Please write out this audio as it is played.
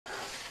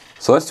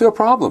So let's do a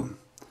problem.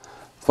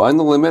 Find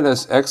the limit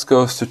as x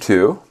goes to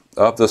 2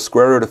 of the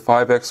square root of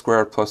 5x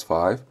squared plus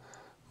 5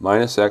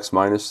 minus x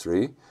minus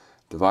 3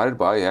 divided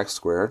by x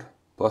squared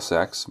plus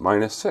x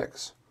minus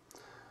 6.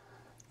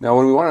 Now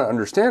when we want to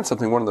understand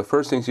something, one of the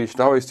first things you should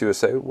always do is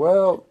say,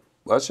 well,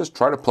 let's just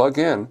try to plug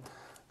in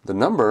the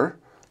number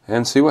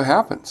and see what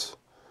happens.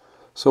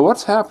 So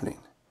what's happening?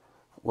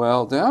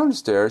 Well,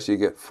 downstairs you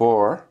get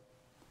 4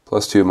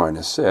 plus 2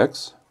 minus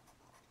 6.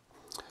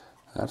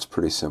 That's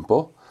pretty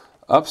simple.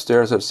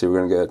 Upstairs, let's see,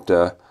 we're going to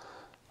get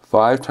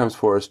 5 times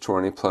 4 is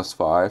 20 plus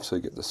 5, so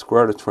you get the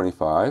square root of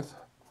 25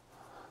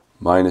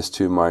 minus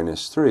 2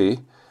 minus 3.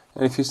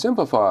 And if you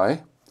simplify,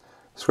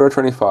 square root of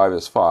 25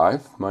 is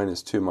 5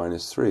 minus 2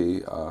 minus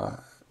 3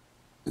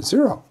 is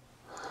 0.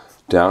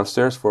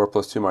 Downstairs, 4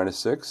 plus 2 minus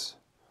 6,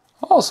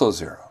 also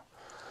 0.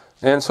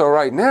 And so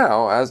right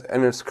now, as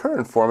in its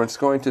current form, it's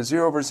going to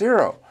 0 over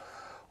 0,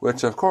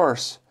 which of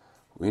course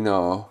we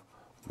know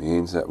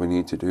means that we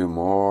need to do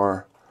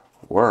more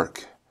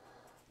work.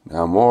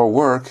 Now more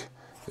work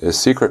is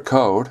secret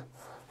code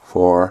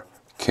for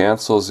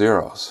cancel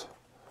zeros.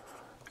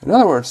 In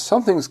other words,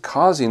 something's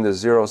causing the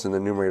zeros in the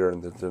numerator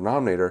and the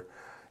denominator,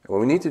 and what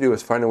we need to do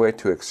is find a way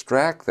to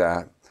extract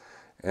that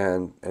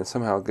and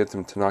somehow get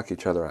them to knock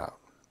each other out.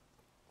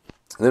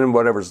 And then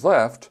whatever's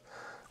left,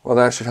 well,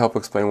 that should help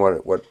explain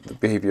what the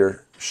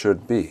behavior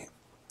should be.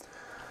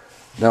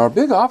 Now our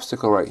big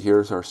obstacle right here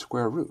is our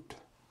square root.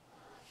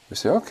 You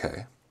say,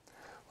 okay,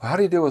 well, how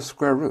do you deal with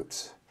square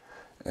roots?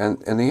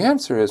 And the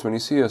answer is, when you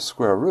see a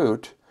square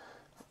root,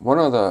 one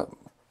of the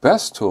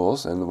best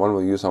tools, and the one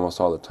we use almost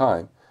all the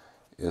time,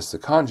 is the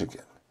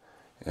conjugate.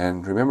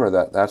 And remember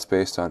that that's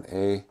based on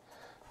a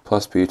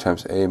plus b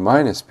times a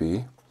minus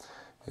b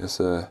is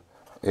a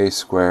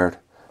squared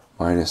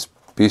minus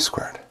b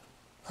squared.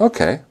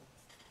 Okay.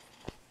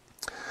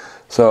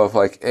 So if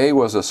like a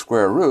was a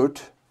square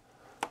root,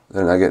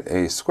 then I get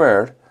a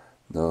squared,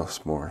 no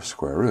more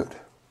square root.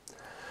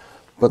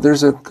 But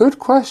there's a good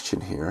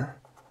question here,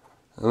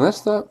 and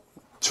let's not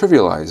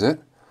trivialize it.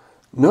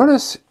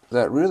 Notice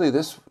that really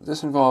this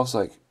involves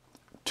like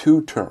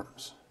 2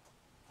 terms.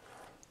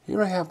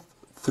 Here I have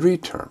 3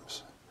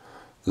 terms.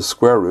 The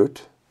square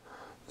root,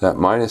 that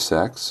minus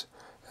x,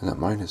 and that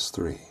minus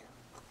 3.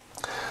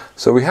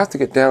 So we have to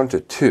get down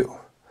to 2.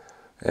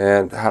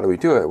 And how do we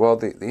do it? Well,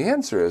 the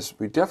answer is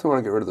we definitely want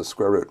to get rid of the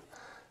square root.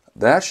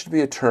 That should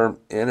be a term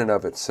in and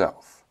of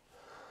itself.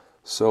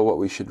 So what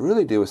we should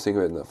really do is think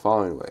of it in the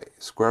following way.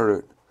 Square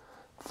root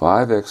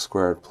 5x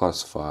squared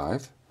plus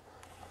 5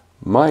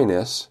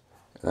 minus,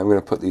 and I'm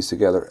going to put these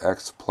together,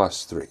 x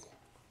plus 3.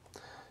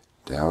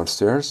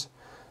 Downstairs,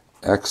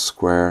 x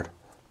squared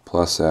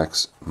plus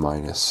x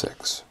minus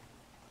 6.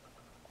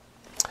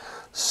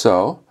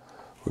 So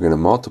we're going to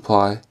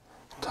multiply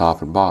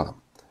top and bottom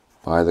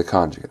by the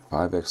conjugate.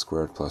 5x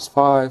squared plus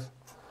 5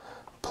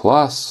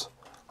 plus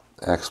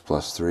x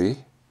plus 3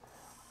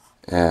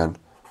 and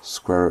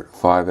square root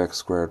 5x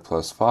squared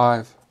plus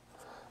 5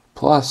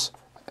 plus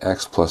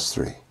x plus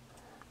 3.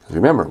 Because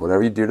remember,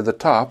 whatever you do to the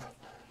top,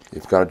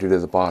 you've got to do to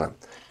the bottom.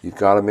 You've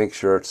got to make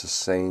sure it's the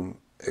same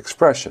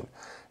expression.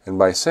 And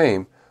by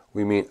same,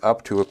 we mean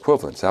up to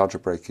equivalence,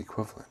 algebraic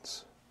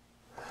equivalence.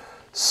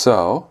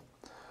 So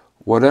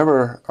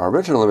whatever our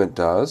original limit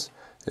does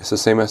is the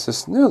same as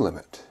this new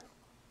limit.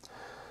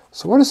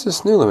 So what does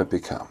this new limit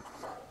become?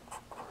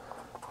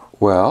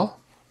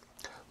 Well,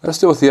 let's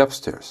deal with the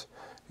upstairs.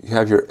 You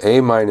have your a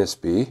minus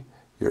b,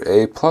 your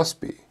a plus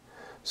b.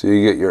 So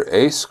you get your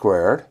a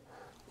squared,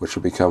 which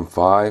will become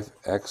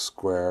 5x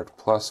squared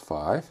plus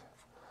 5,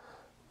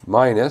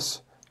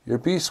 minus your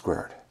b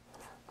squared,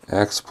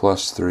 x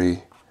plus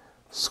 3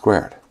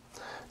 squared.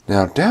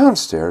 Now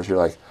downstairs, you're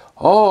like,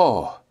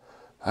 oh,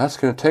 that's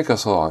going to take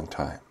us a long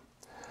time.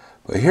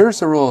 But here's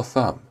the rule of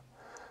thumb.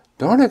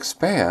 Don't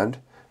expand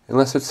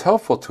unless it's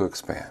helpful to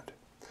expand.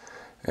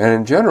 And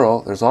in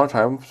general, there's a lot of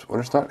times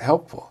when it's not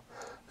helpful.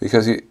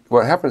 Because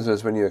what happens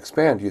is when you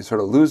expand, you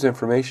sort of lose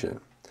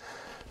information.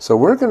 So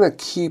we're going to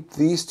keep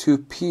these 2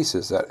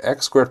 pieces, that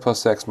x squared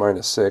plus x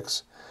minus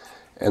 6,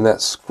 and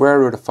that square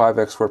root of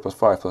 5x squared plus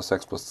 5 plus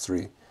x plus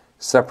 3,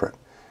 separate.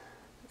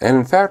 And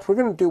in fact, we're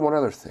going to do one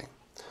other thing,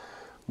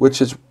 which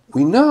is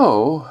we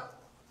know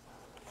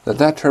that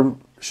that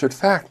term should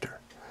factor.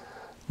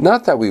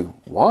 Not that we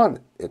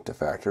want it to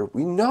factor,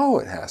 we know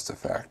it has to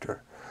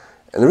factor.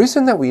 And the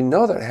reason that we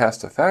know that it has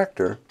to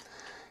factor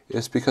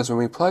is because when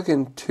we plug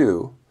in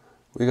 2,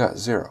 we got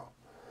 0,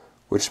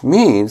 which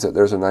means that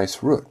there's a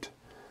nice root.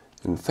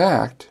 In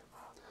fact,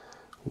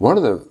 one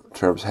of the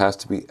terms has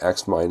to be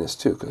x minus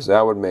 2, because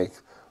that would make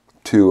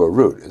 2 a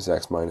root, is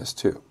x minus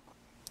 2.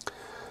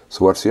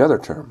 So what's the other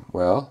term?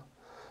 Well,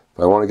 if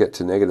I want to get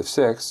to negative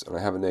 6, and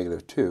I have a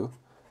negative 2,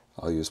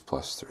 I'll use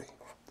plus 3.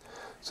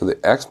 So the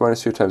x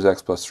minus 2 times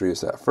x plus 3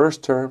 is that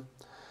first term,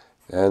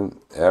 and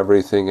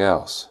everything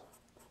else.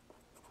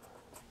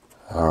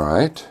 All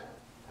right.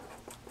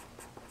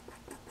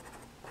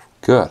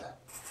 Good.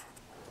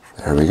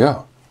 There we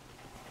go.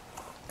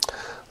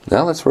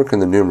 Now let's work in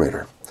the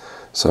numerator.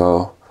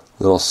 So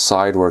little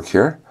side work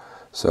here.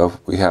 So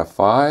we have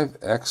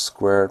 5x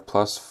squared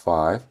plus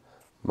 5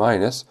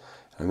 minus,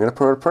 I'm going to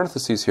put a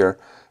parentheses here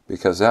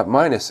because that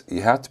minus,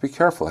 you have to be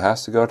careful, it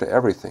has to go to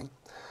everything.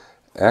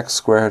 X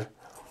squared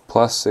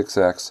plus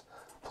 6x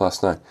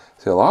plus 9.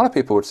 See, a lot of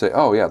people would say,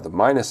 oh yeah, the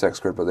minus x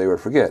squared, but they would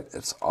forget,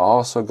 it's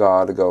also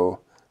got to go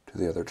to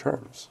the other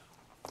terms.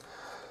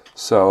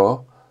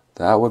 So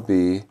that would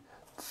be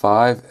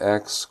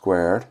 5x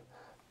squared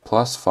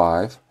plus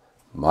 5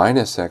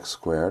 minus x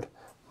squared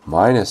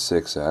minus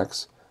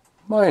 6x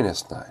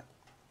minus 9.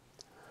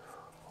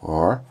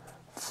 Or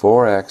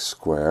 4x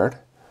squared,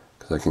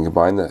 because I can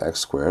combine the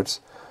x squareds,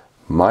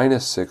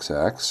 minus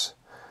 6x,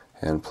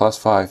 and plus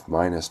 5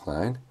 minus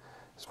 9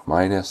 is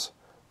minus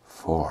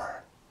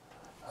 4.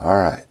 All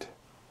right,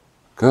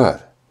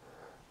 good.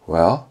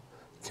 Well,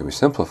 can we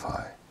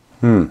simplify?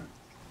 In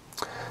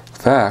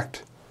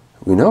fact,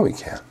 we know we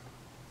can.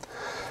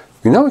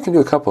 We know we can do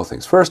a couple of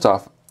things. First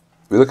off,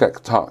 we look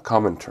at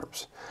common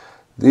terms.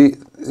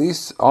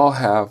 These all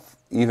have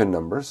even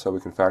numbers, so we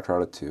can factor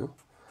out a 2.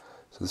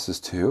 So this is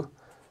 2.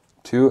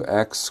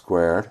 2x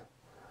squared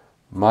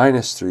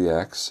minus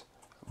 3x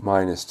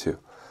minus 2.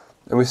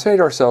 And we say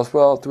to ourselves,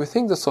 well, do we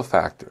think this will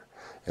factor?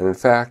 And in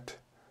fact,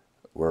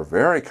 we're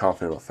very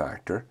confident it'll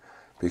factor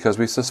because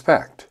we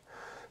suspect.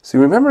 See,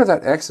 remember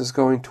that x is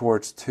going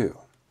towards 2.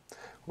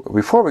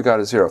 Before we got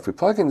a 0. If we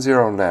plug in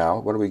 0 now,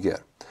 what do we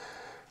get?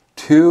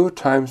 2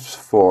 times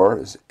 4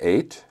 is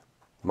 8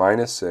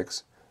 minus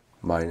 6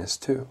 minus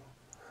 2,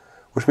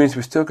 which means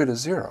we still get a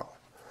 0,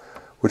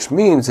 which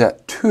means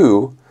that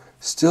 2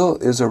 still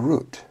is a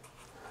root.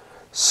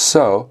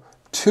 So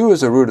 2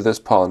 is a root of this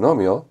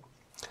polynomial,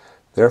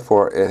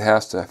 therefore it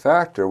has to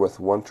factor with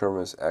one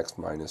term as x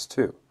minus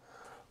 2.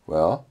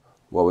 Well,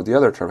 what would the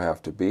other term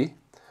have to be?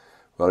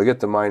 Well, to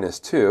get the minus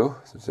 2,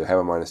 since I have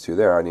a minus 2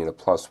 there, I need a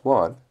plus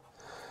 1.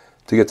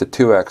 To get the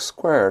 2x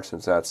squared,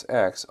 since that's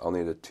x, I'll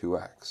need a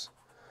 2x.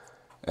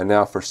 And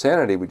now for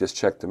sanity, we just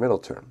check the middle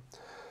term.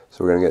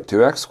 So we're going to get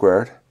 2x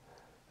squared,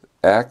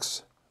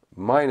 x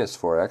minus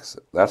 4x,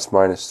 that's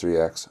minus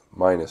 3x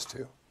minus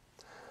 2.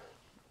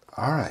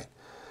 All right,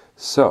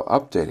 so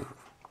updating.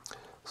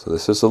 So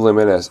this is the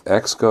limit as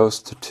x goes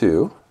to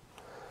 2.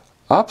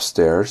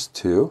 Upstairs,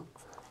 2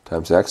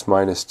 times x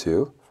minus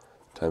 2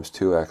 times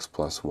 2x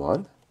plus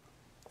 1.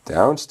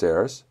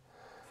 Downstairs,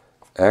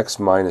 x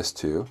minus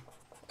 2,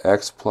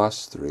 x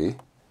plus 3,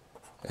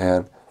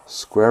 and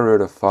square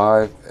root of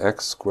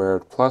 5x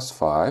squared plus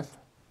 5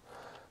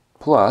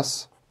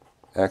 plus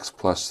x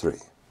plus 3.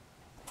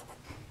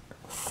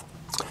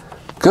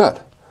 Good.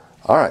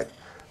 All right.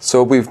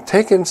 So we've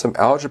taken some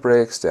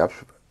algebraic steps,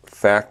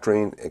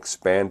 factoring,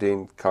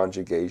 expanding,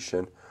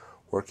 conjugation,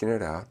 working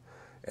it out,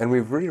 and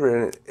we've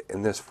rewritten it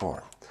in this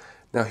form.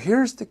 Now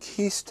here's the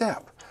key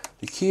step,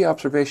 the key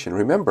observation.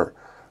 Remember,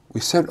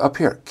 we said up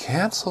here,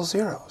 cancel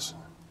zeros.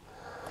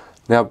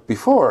 Now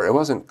before, it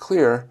wasn't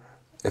clear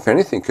if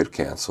anything could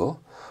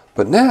cancel,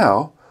 but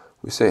now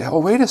we say, oh,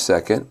 wait a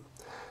second,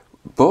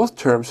 both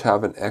terms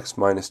have an x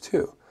minus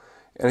 2.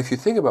 And if you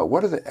think about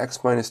what do the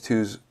x minus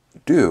 2's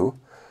do,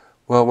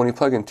 well, when you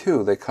plug in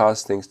 2, they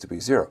cause things to be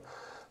 0.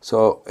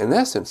 So in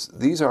essence,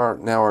 these are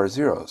now our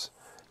zeros.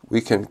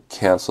 We can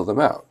cancel them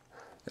out.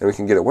 And we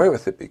can get away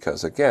with it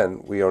because,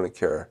 again, we only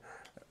care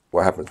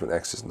what happens when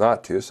x is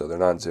not 2, so they're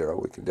not 0.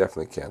 We can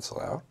definitely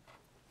cancel out.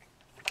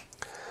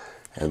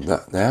 And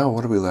now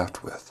what are we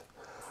left with?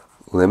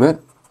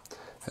 Limit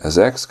as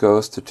x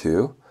goes to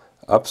 2,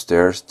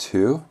 upstairs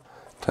 2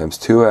 times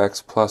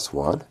 2x plus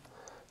 1,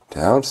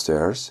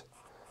 downstairs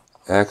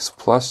x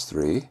plus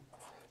 3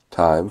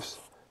 times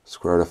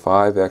square root of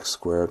 5x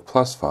squared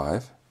plus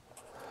 5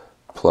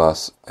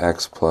 plus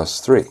x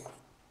plus 3.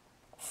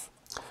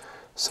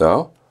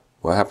 So,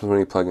 what happens when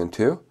you plug in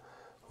 2?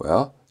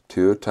 Well,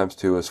 2 times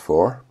 2 is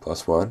 4,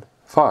 plus 1,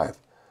 5.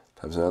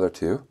 Times another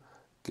 2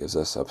 gives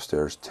us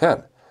upstairs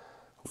 10.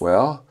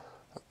 Well,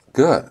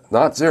 good,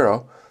 not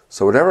 0.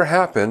 So whatever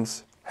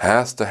happens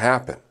has to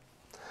happen.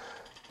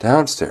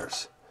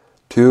 Downstairs,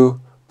 2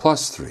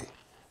 plus 3,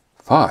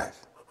 5.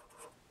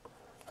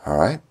 All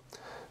right,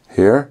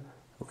 here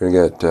we're going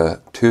to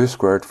get 2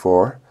 squared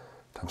 4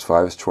 times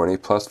 5 is 20,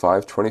 plus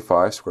 5,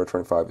 25, square root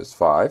of 25 is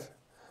 5.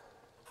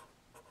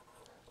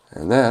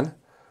 And then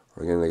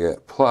we're going to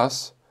get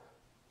plus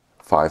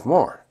 5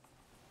 more.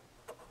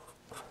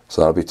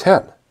 So that'll be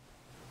 10.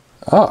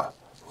 Ah,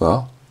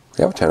 well,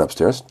 we have a 10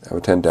 upstairs, we have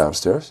a 10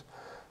 downstairs,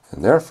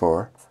 and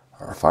therefore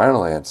our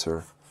final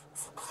answer,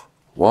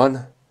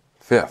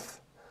 1/5.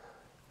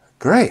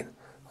 Great.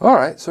 All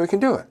right, so we can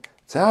do it.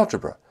 It's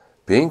algebra.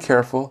 Being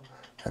careful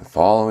and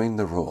following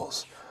the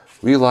rules.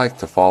 We like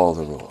to follow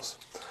the rules.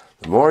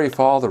 The more you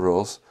follow the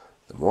rules,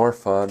 the more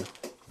fun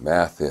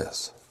math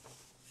is.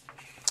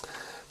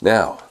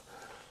 Now,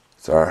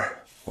 it's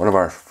one of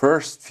our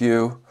first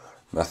few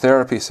math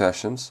therapy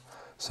sessions,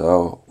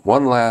 so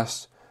one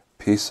last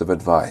piece of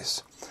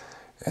advice.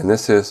 And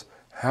this is,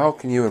 how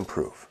can you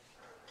improve?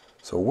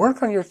 So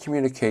work on your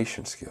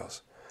communication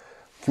skills.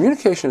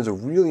 Communication is a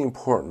really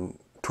important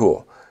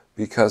tool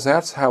because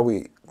that's how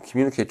we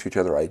communicate to each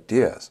other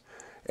ideas.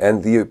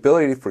 And the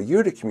ability for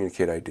you to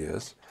communicate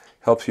ideas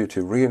helps you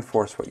to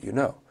reinforce what you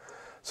know.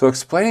 So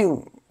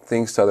explaining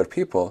things to other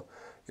people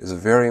is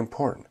very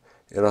important.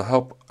 It'll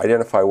help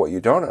identify what you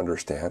don't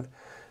understand,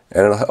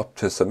 and it'll help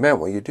to cement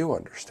what you do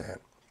understand.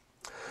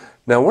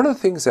 Now, one of the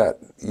things that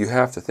you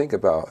have to think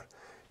about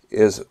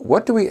is,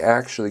 what do we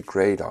actually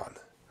grade on?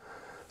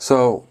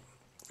 So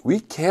we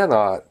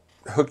cannot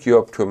hook you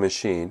up to a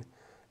machine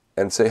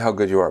and say how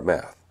good you are at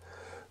math.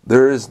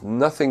 There is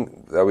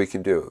nothing that we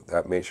can do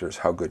that measures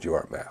how good you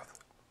are at math.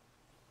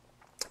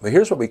 But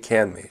here's what we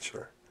can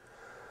measure.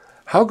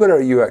 How good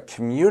are you at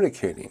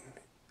communicating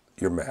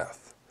your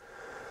math?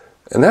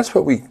 And that's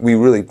what we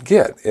really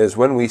get, is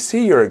when we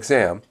see your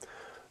exam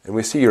and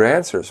we see your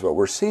answers, what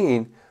we're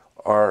seeing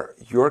are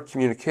your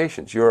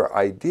communications, your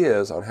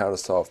ideas on how to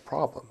solve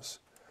problems.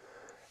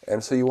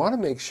 And so you want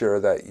to make sure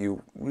that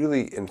you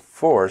really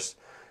enforce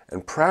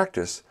and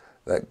practice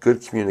that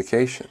good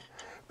communication,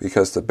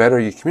 because the better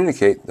you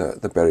communicate,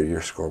 the better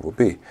your score will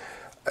be.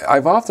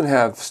 I've often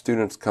had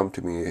students come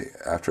to me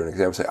after an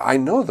exam and say, I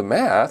know the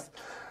math,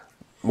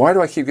 why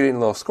do I keep getting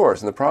low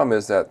scores? And the problem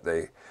is that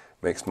they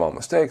make small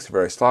mistakes, they're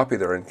very sloppy,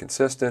 they're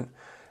inconsistent,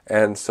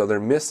 and so they're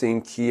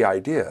missing key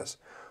ideas.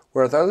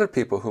 Whereas other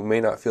people who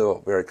may not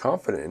feel very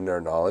confident in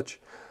their knowledge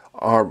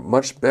are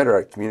much better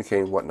at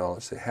communicating what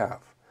knowledge they have.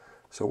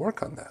 So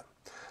work on that.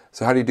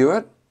 So how do you do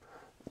it?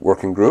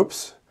 Work in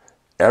groups.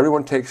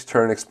 Everyone takes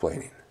turn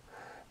explaining.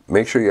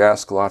 Make sure you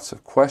ask lots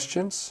of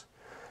questions,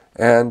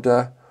 and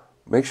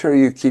make sure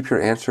you keep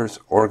your answers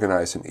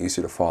organized and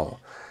easy to follow.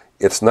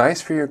 It's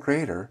nice for your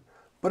grader,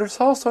 but it's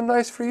also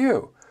nice for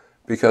you,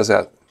 because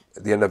at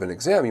the end of an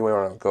exam you might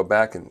want to go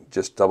back and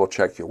just double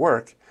check your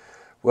work.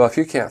 Well, if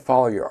you can't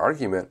follow your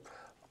argument,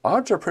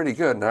 odds are pretty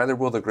good, neither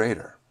will the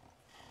grader.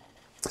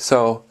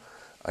 So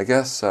I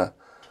guess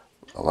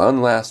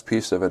one last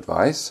piece of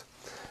advice,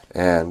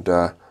 and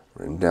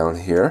written down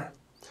here,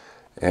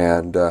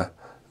 and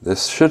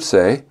this should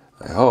say,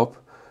 I hope,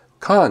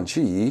 kan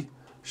ji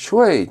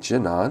shui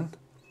jinan.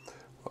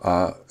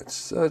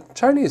 It's a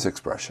Chinese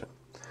expression,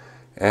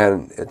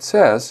 and it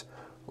says,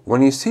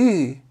 when you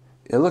see,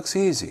 it looks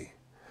easy,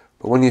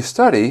 but when you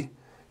study,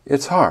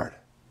 it's hard.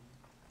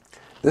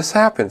 This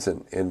happens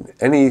in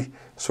any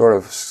sort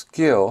of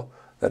skill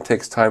that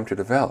takes time to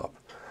develop.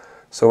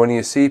 So when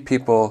you see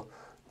people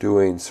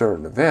doing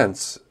certain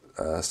events,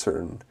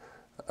 certain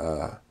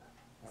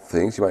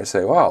things, you might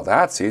say, wow,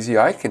 that's easy,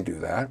 I can do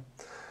that.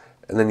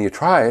 And then you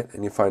try it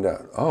and you find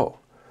out, oh,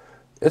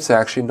 it's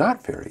actually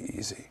not very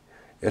easy.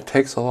 It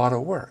takes a lot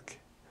of work.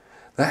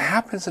 That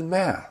happens in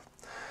math.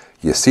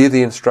 You see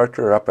the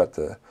instructor up at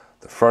the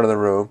front of the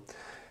room,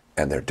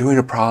 and they're doing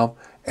a problem,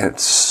 and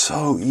it's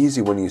so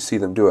easy when you see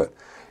them do it.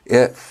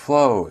 It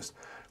flows.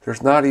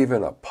 There's not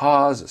even a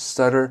pause, a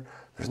stutter.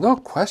 There's no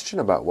question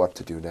about what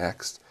to do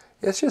next.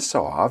 It's just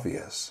so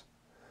obvious.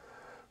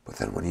 But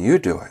then when you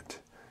do it,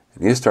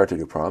 and you start to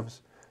do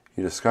problems,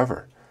 you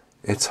discover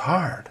it's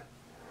hard.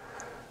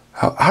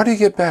 How do you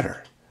get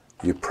better?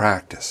 You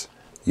practice.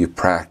 You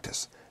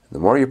practice. And the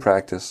more you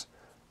practice,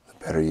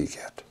 the better you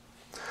get.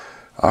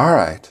 All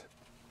right.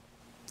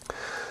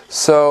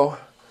 So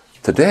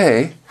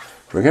today,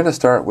 we're going to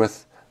start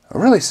with a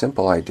really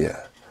simple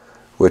idea,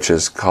 which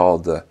is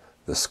called the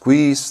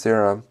squeeze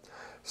theorem.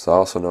 It's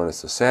also known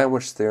as the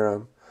sandwich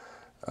theorem.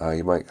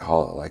 You might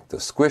call it like the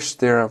squish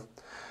theorem.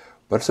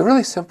 But it's a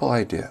really simple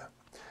idea.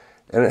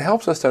 And it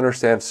helps us to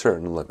understand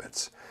certain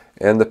limits.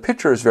 And the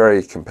picture is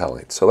very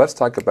compelling. So let's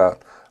talk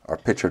about our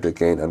picture to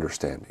gain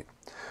understanding.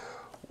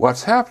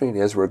 What's happening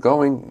is we're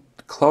going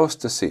close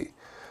to C.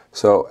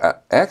 So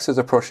x is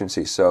approaching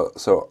C.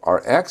 So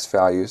our x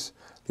values,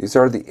 these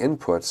are the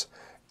inputs,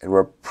 and we're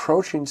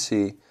approaching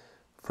C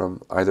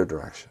from either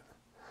direction.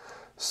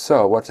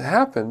 So what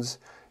happens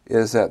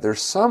is that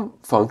there's some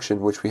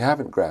function which we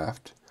haven't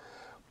graphed,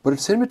 but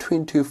it's in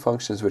between two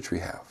functions which we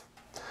have.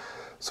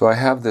 So I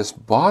have this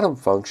bottom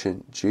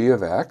function, g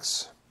of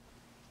x,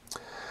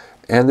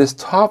 and this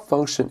top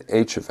function,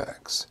 h of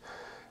x.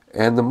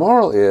 And the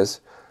moral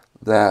is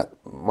that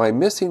my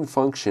missing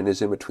function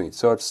is in between.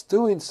 So it's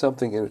doing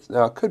something,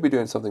 now it could be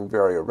doing something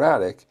very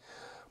erratic,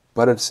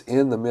 but it's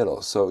in the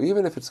middle. So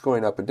even if it's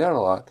going up and down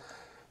a lot,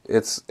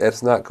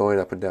 it's not going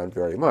up and down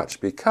very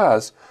much,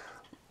 because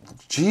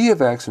g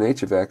of x and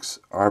h of x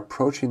are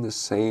approaching the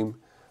same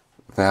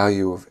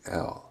value of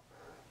L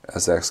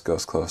as x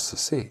goes close to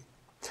C.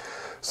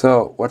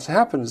 So what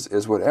happens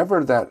is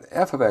whatever that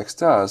f of x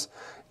does,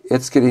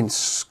 it's getting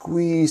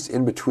squeezed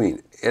in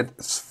between.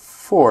 It's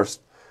forced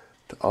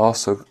to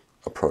also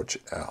approach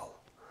L.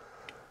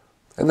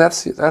 And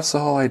that's the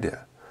whole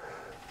idea.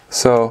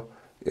 So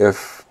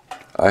if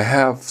I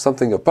have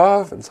something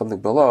above and something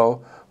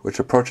below which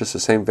approaches the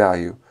same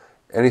value,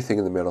 anything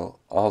in the middle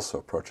also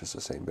approaches the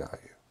same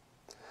value.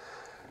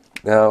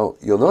 Now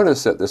you'll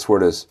notice that this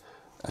word is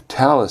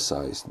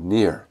italicized,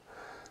 near.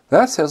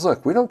 That says,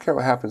 look, we don't care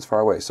what happens far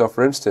away. So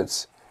for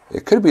instance,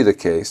 it could be the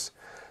case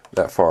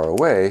that far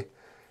away,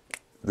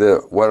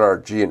 what are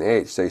G and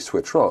H, they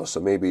switch roles.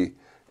 So maybe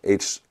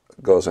H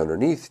goes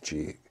underneath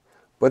G,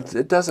 but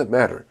it doesn't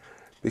matter.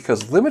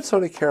 because limits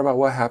only care about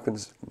what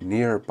happens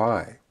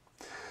nearby.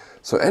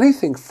 So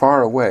anything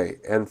far away,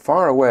 and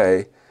far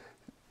away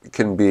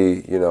can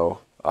be,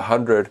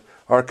 100,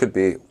 or it could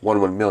be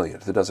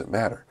 1/1,000,000th. It doesn't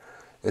matter.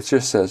 It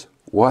just says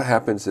what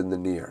happens in the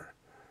near,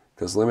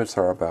 because limits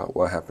are about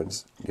what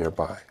happens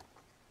nearby.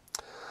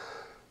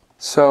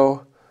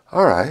 So,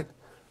 all right,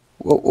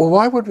 well,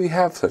 why would we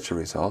have such a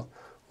result?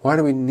 Why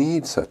do we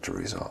need such a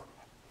result?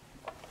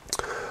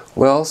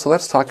 Well, so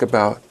let's talk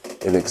about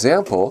an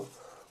example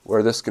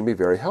where this can be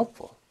very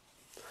helpful.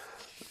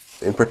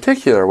 In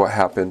particular, what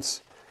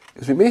happens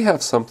is we may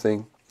have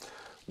something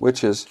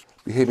which is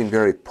behaving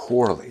very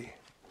poorly,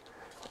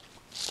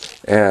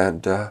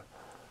 and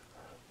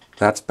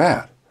that's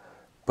bad.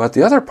 But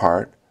the other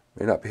part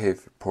may not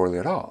behave poorly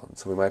at all, and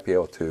so we might be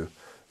able to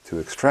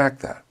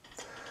extract that.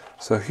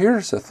 So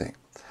here's the thing.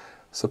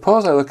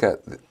 Suppose I look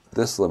at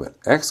this limit,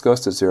 x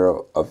goes to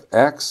 0 of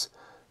x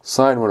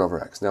sine 1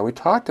 over x. Now we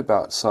talked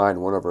about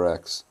sine 1 over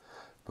x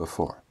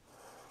before.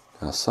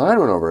 Now sine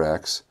 1 over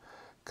x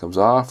comes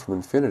off from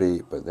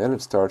infinity, but then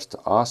it starts to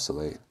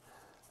oscillate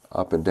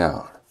up and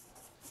down.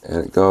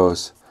 And it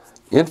goes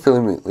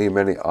infinitely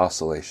many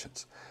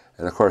oscillations.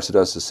 And of course it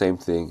does the same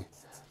thing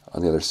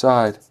on the other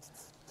side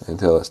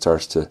until it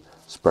starts to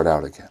spread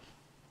out again.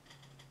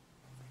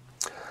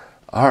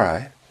 All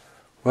right.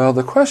 Well,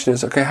 the question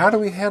is, okay, how do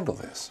we handle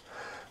this?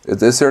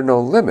 Is there no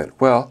limit?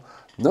 Well,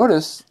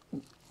 notice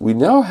we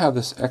now have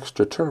this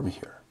extra term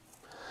here.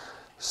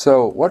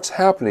 So what's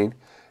happening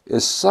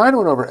is sine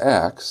 1 over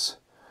x,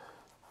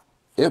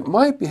 it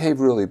might behave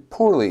really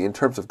poorly in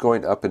terms of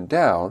going up and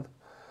down,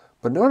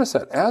 but notice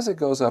that as it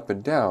goes up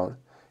and down,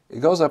 it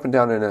goes up and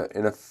down in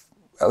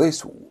at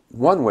least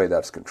one way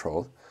that's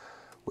controlled,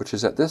 which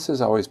is that this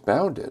is always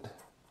bounded.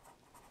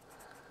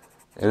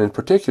 And in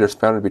particular, it's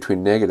bounded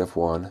between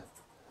 -1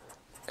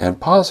 and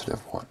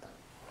 +1.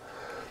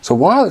 So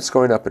while it's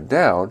going up and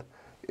down,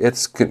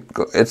 it's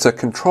a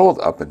controlled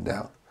up and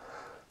down.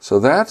 So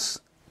that's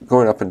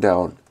going up and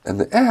down, and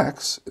the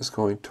x is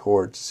going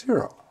towards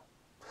 0.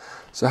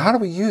 So how do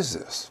we use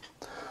this?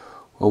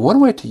 Well,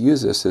 one way to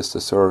use this is to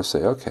sort of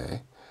say,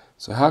 okay,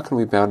 so how can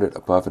we bound it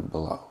above and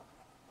below?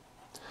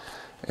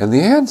 And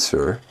the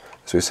answer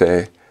is we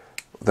say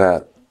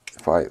that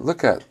if I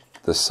look at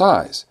the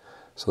size,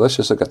 so let's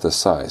just look at the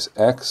size,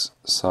 x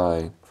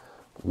sine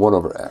 1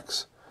 over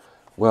x.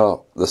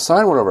 Well, the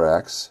sine 1 over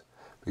x,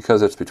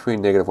 because it's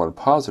between -1 and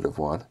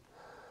 +1,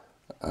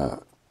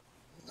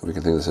 we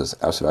can think of this as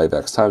absolute value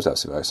of x times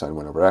absolute value of sine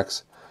 1 over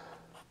x.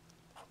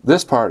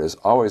 This part is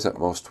always at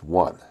most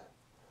 1.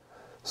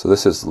 So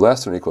this is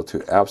less than or equal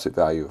to absolute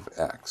value of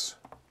x.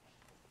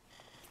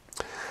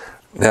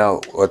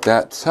 Now, what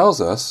that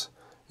tells us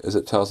is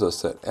it tells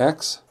us that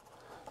x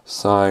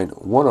sine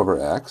 1 over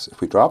x, if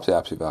we drop the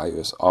absolute value,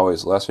 is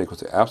always less than or equal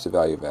to absolute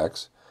value of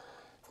x,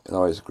 and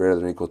always greater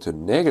than or equal to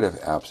negative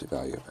absolute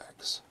value of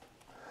x.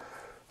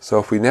 So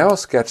if we now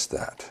sketch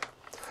that,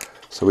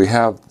 so we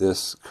have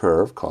this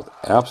curve called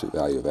absolute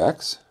value of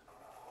x.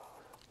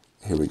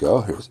 Here we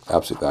go, here's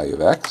absolute value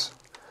of x.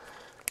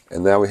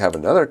 And now we have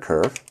another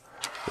curve,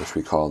 which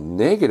we call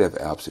negative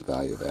absolute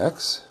value of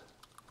x.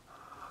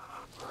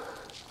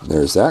 And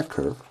there's that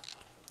curve.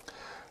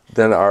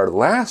 Then our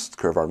last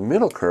curve, our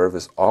middle curve,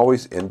 is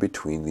always in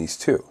between these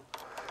two.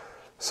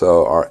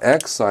 So our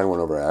x sine 1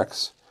 over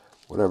x,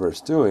 whatever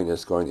it's doing,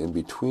 is going in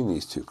between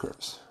these two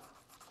curves.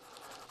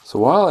 So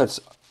while it's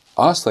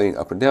oscillating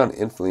up and down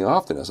infinitely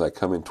often as I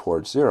come in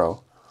towards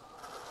 0,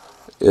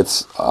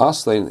 it's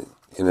oscillating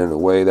in a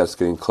way that's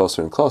getting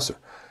closer and closer,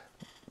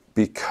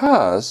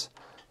 because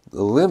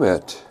the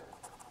limit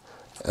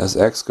as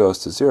x goes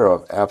to 0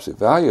 of absolute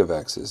value of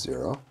x is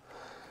 0,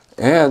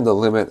 and the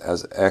limit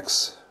as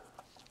x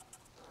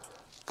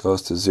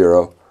goes to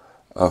 0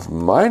 of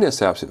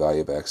minus absolute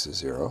value of x is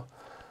 0,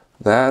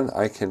 then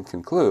I can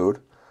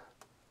conclude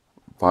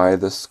by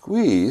the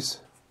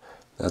squeeze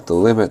that the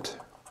limit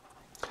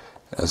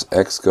as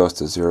x goes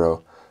to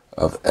 0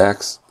 of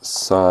x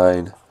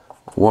sine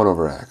 1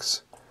 over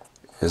x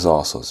is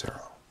also 0.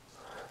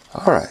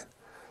 All right,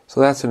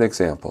 so that's an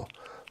example.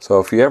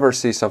 So if you ever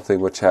see something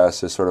which has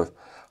this sort of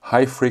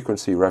high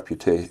frequency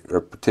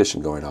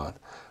repetition going on,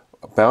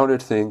 a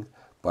bounded thing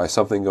by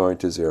something going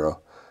to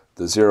 0,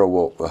 the 0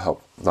 will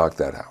help knock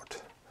that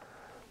out.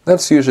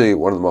 That's usually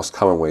one of the most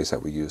common ways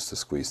that we use the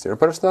squeeze theorem,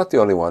 but it's not the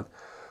only one.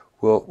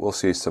 We'll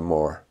see some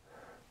more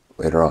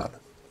later on.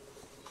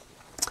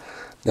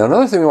 Now,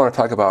 another thing we want to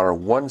talk about are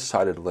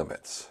one-sided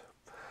limits.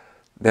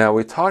 Now,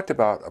 we talked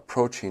about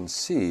approaching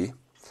C, and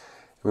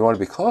we want to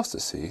be close to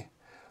C,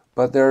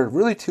 but there are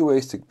really two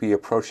ways to be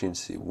approaching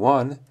C.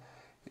 One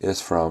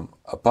is from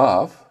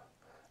above,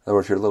 in other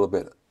words, you're a little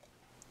bit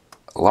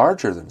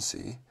larger than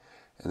C,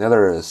 and the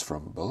other is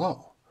from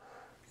below.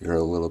 You're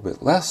a little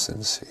bit less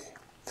than C.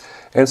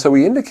 And so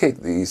we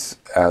indicate these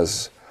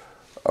as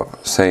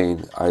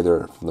saying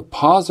either from the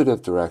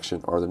positive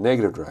direction or the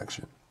negative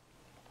direction.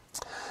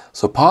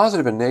 So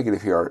positive and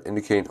negative here are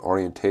indicating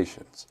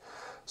orientations.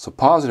 So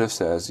positive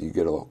says you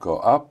go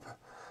up,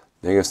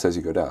 negative says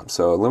you go down.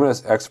 So limit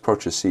as x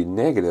approaches C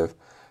negative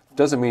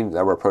doesn't mean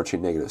that we're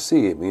approaching negative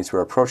c. It means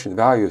we're approaching the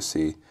value of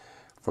c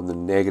from the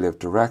negative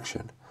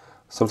direction.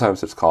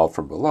 Sometimes it's called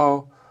from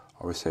below,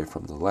 or we say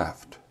from the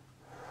left.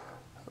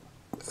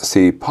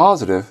 C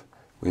positive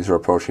means we're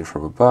approaching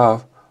from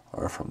above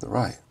or from the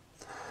right.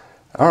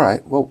 All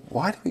right, well,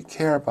 why do we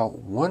care about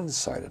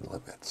one-sided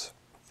limits?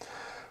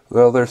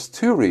 Well, there's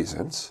two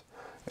reasons,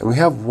 and we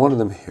have one of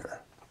them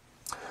here.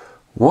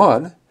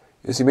 One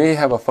is you may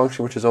have a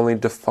function which is only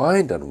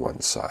defined on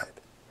one side.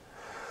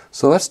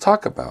 So let's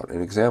talk about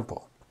an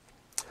example.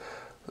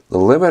 The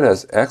limit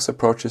as x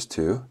approaches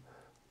 2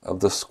 of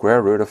the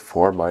square root of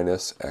 4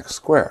 minus x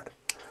squared.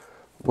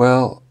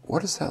 Well,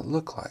 what does that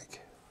look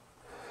like?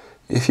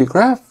 If you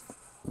graph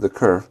the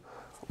curve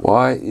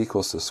y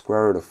equals the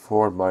square root of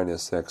 4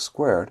 minus x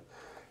squared,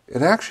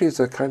 it actually is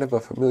a kind of a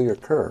familiar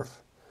curve.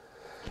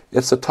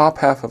 It's the top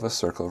half of a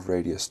circle of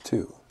radius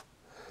 2.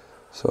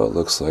 So it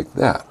looks like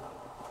that.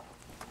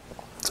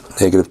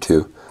 Negative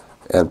 2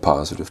 and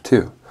positive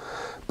 2.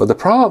 But the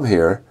problem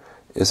here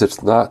is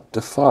it's not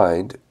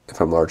defined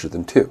if I'm larger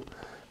than 2.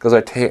 Because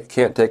I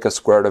can't take a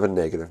square root of a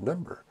negative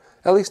number.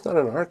 At least not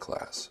in our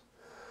class.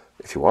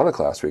 If you want a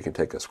class where you can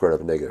take a square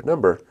root of a negative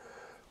number,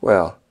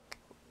 well,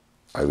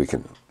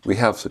 we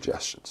have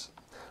suggestions.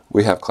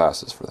 We have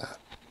classes for that.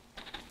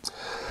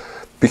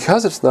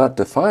 Because it's not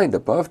defined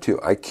above 2,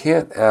 I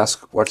can't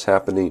ask what's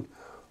happening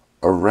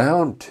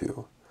around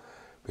 2.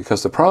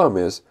 Because the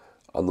problem is,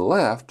 on the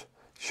left,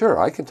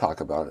 sure, I can talk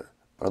about it.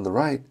 But on the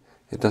right,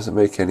 it doesn't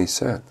make any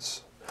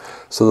sense.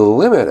 So the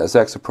limit as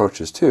x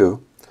approaches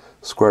 2,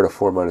 square root of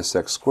 4 minus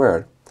x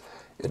squared,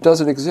 it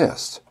doesn't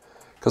exist.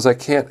 Because I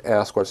can't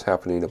ask what's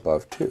happening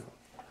above 2.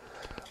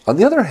 On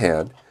the other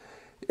hand,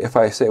 if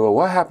I say, well,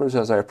 what happens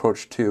as I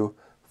approach 2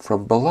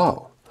 from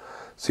below?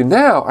 See,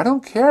 now I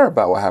don't care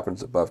about what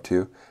happens above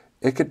 2.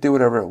 It could do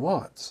whatever it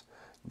wants.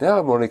 Now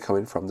I'm only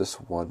coming from this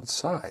one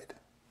side.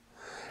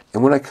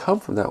 And when I come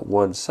from that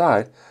one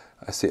side,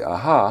 I say,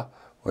 aha,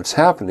 what's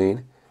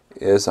happening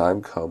is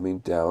I'm coming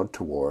down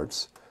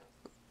towards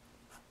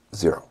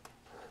 0.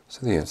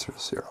 So the answer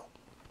is 0.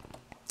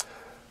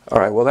 All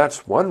right, well,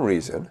 that's one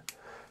reason.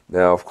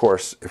 Now, of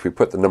course, if we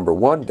put the number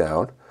 1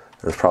 down,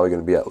 there's probably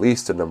going to be at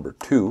least a number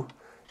 2.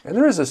 And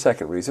there is a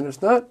second reason.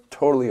 It's not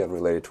totally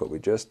unrelated to what we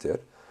just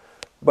did,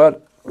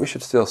 but we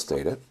should still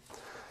state it.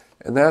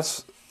 And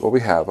that's what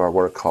we have, what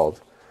are called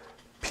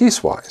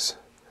piecewise.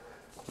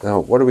 Now,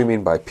 what do we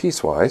mean by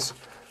piecewise?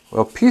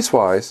 Well,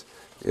 piecewise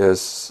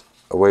is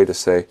a way to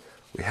say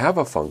we have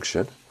a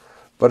function,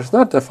 but it's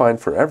not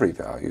defined for every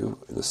value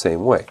in the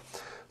same way.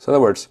 So in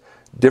other words,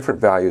 different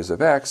values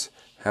of x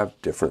have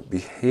different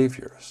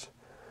behaviors.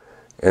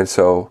 And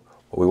so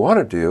what we want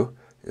to do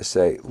is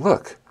say,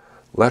 look,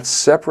 let's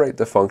separate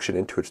the function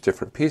into its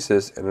different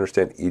pieces and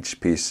understand each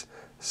piece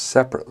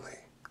separately.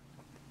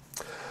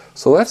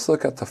 So let's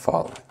look at the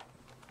following.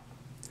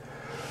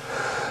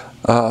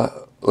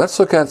 Let's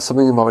look at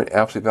something involving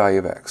absolute value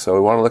of x. So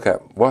we want to look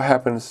at what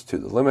happens to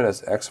the limit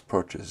as x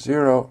approaches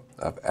 0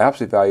 of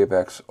absolute value of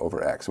x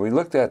over x. And we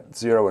looked at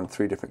 0 in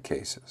 3 different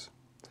cases.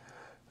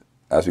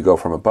 As we go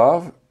from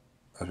above,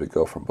 as we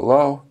go from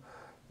below,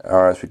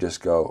 or as we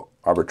just go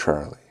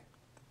arbitrarily.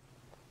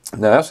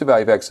 Now, absolute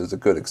value of x is a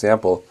good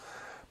example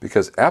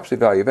because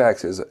absolute value of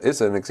x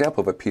is an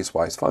example of a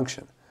piecewise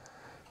function.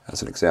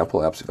 As an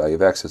example, absolute value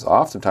of x is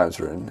oftentimes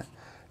written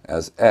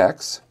as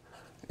x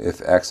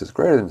if x is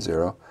greater than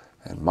 0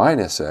 and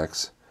minus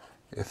x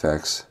if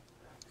x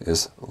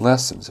is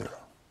less than 0.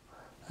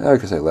 Now we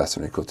can say less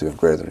than or equal to and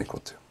greater than or equal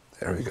to.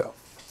 There we go.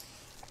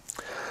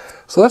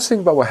 So let's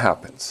think about what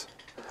happens.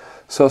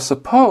 So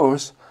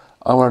suppose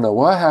I want to know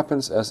what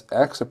happens as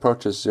x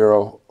approaches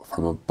 0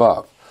 from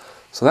above.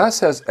 So that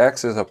says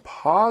x is a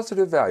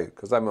positive value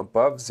because I'm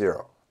above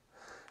 0.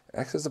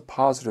 X is a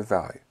positive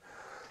value.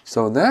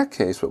 So in that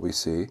case, what we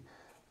see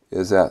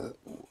is that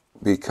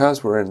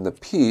because we're in the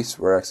piece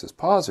where x is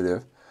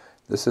positive,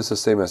 this is the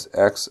same as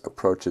x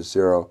approaches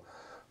 0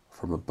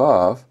 from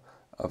above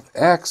of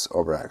x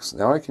over x.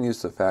 Now I can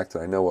use the fact that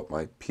I know what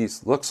my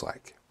piece looks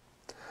like.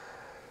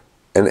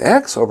 And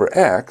x over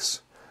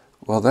x,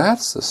 well,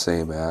 that's the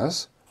same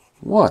as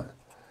 1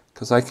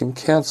 because I can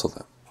cancel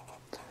them.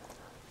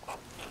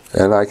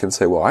 And I can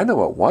say, well, I know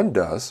what 1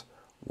 does.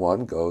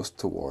 1 goes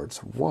towards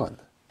 1.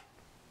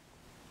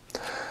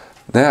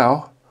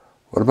 Now,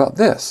 what about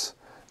this?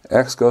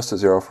 X goes to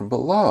 0 from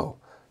below.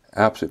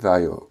 Absolute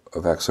value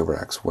of x over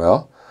x.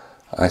 Well,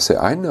 I say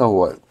I know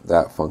what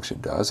that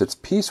function does. It's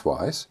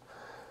piecewise.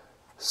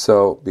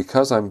 So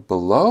because I'm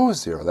below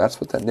 0,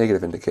 that's what that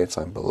negative indicates.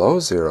 I'm below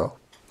 0.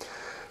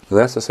 And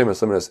that's the same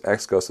as limit as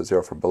x goes to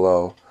 0 from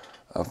below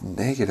of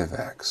negative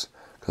x.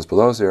 Because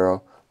below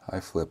 0, I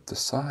flip the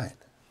sign.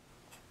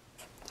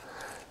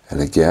 And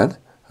again,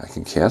 I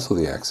can cancel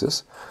the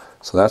x's.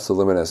 So that's the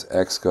limit as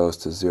x goes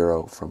to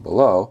 0 from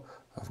below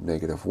of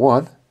negative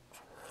 1.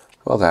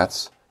 Well,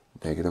 that's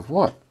negative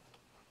 1.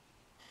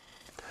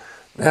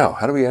 Now,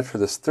 how do we answer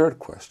this third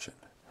question?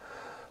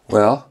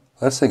 Well,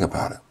 let's think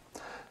about it.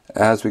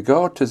 As we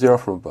go to 0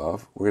 from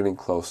above, we're getting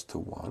close to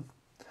 1.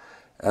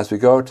 As we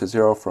go to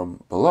 0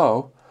 from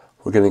below,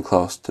 we're getting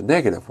close to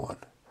negative 1.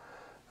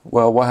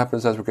 Well, what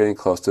happens as we're getting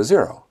close to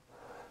 0?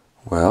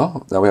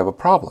 Well, now we have a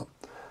problem.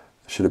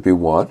 Should it be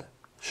 1?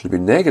 Should it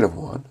be negative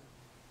 1?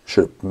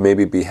 Should it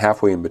maybe be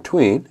halfway in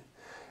between?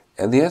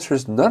 And the answer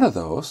is none of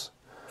those.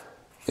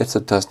 It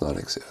does not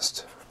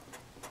exist.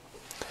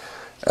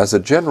 As a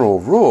general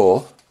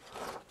rule,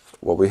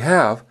 what we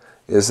have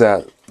is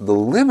that the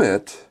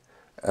limit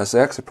as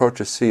x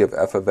approaches c of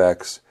f of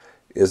x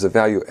is a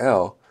value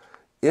L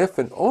if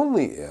and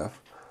only if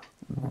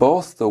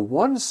both the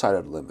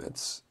one-sided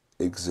limits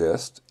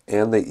exist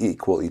and they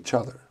equal each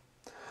other.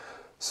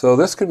 So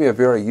this can be a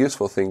very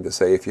useful thing to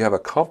say if you have a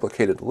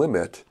complicated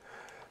limit.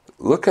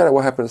 Look at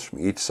what happens from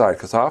each side,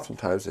 because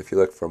oftentimes if you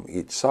look from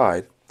each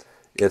side,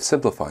 it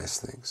simplifies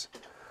things.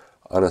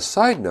 On a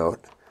side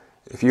note,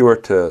 if you were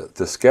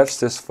to sketch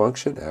this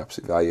function,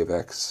 absolute value of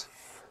x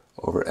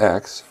over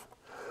x,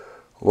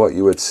 what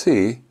you would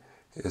see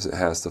is it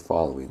has the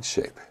following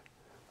shape.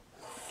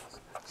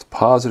 It's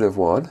positive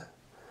 1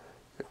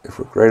 if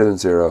we're greater than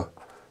 0,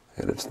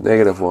 and it's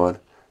negative 1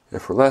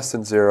 if we're less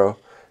than 0,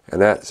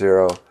 and at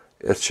 0,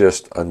 it's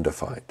just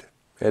undefined.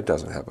 It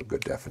doesn't have a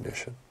good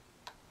definition.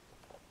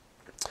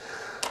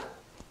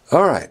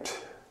 All right,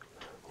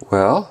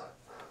 well,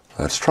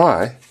 let's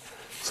try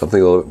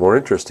something a little bit more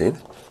interesting.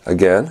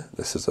 Again,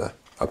 this is a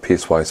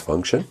piecewise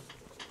function.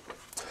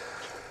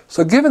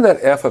 So given that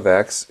f of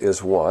x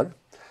is 1,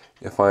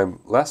 if I'm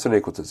less than or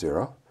equal to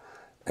 0,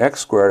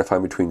 x squared if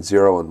I'm between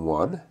 0 and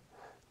 1,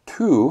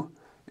 2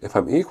 if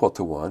I'm equal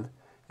to 1,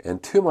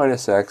 and 2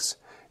 minus x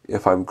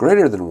if I'm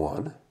greater than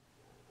 1,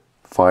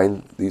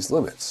 find these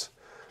limits.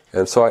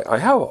 And so I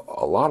have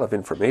a lot of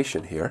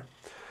information here.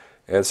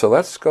 And so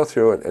let's go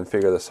through and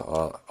figure this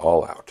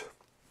all out.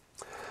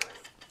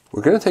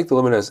 We're going to take the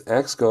limit as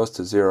x goes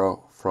to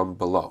 0 from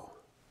below.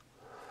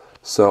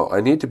 So I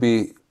need to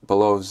be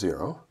below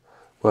 0.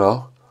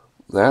 Well,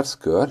 that's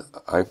good.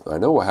 I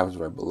know what happens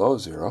when I'm below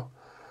 0.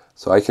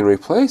 So I can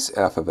replace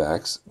f of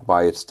x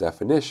by its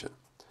definition.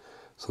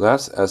 So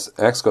that's as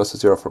x goes to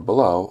 0 from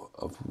below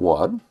of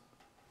 1.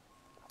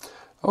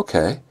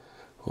 Okay,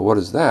 well what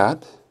is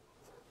that?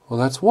 Well,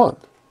 that's 1.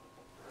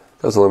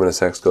 Because the limit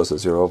as x goes to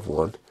 0 of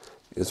 1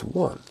 is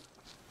 1.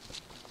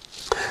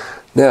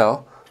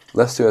 Now,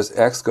 let's do as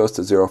x goes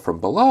to 0 from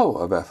below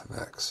of f of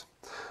x.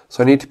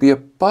 So I need to be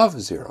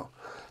above 0.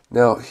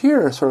 Now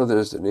here,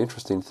 there's an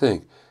interesting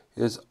thing,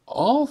 is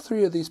all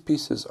three of these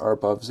pieces are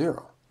above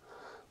 0.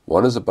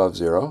 1 is above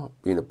 0,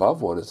 being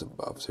above 1 is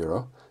above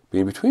 0,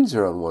 being between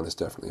 0 and 1 is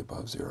definitely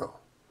above 0.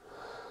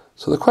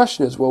 So the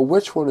question is, well,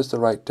 which one is the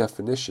right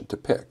definition to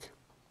pick?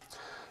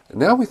 And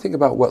now we think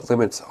about what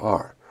limits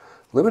are.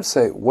 Limits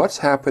say, what's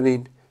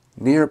happening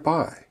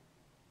nearby?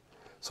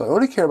 So I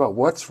only care about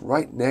what's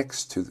right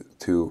next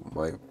to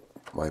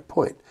my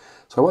point.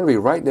 So I want to be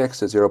right next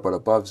to 0 but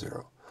above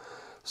 0.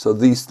 So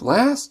these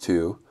last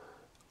two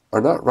are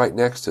not right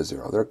next to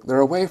 0. They're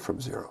away from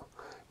 0.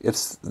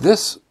 It's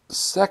this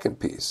second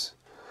piece.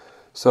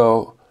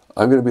 So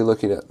I'm going to be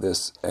looking at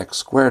this x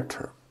squared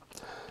term.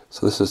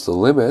 So this is the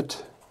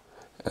limit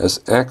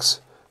as x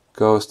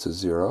goes to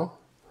 0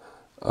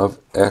 of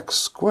x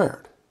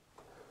squared.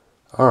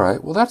 All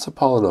right, well that's a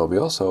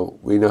polynomial, so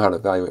we know how to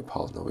evaluate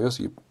polynomials.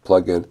 You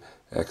plug in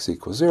x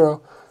equals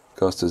 0,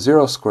 goes to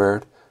 0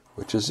 squared,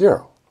 which is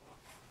 0.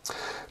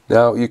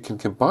 Now you can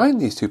combine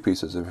these two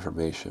pieces of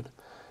information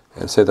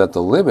and say that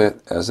the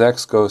limit as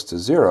x goes to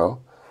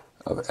 0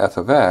 of f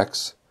of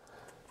x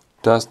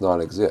does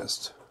not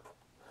exist.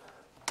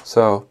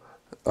 So,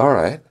 all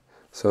right,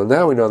 so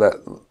now we know that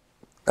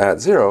at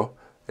 0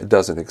 it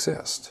doesn't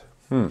exist.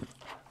 All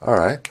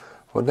right,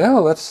 well now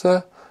let's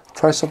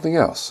try something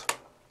else.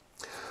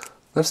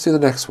 Let's do the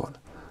next one.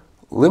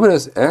 Limit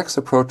as x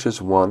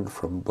approaches 1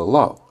 from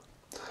below.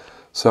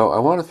 So I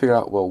want to figure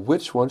out, well,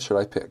 which one should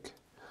I pick?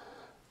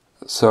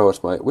 So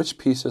it's which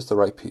piece is the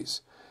right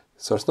piece?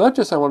 So it's not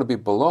just I want to be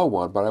below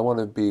 1, but I want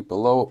to be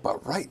below,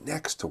 but right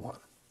next to 1.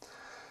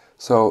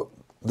 So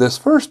this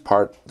first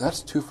part,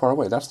 that's too far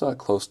away. That's not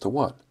close to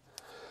 1.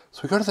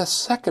 So we go to the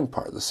second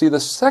part. See,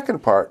 the second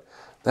part,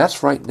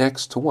 that's right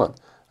next to 1.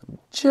 I'm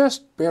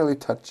just barely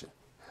touching.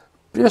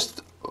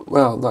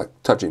 Well, not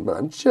touching, but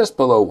I'm just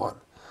below 1.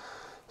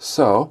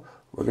 So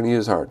we're going to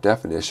use our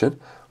definition.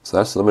 So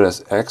that's the limit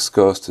as x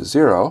goes to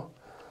 0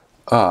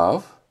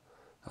 of,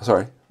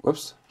 I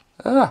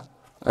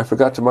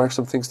forgot to mark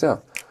some things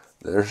down.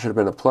 There should have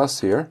been a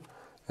plus here,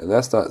 and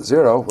that's not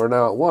 0. We're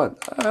now at 1.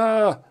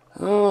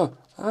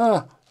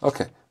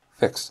 Okay,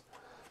 fixed.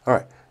 All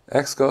right,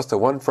 x goes to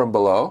 1 from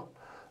below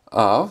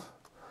of,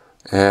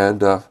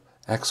 and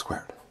x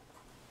squared.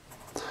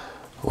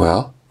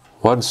 Well,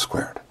 1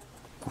 squared.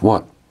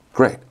 1.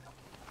 Great.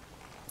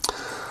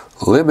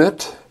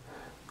 Limit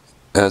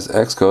as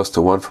x goes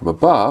to 1 from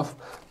above.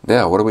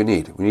 Now, what do we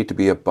need? We need to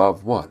be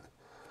above 1.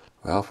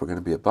 Well, if we're going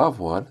to be above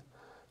 1,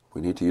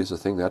 we need to use a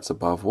thing that's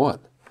above 1.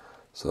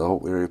 So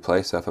we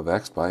replace f of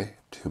x by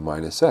 2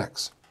 minus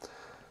x.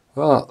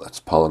 Well, that's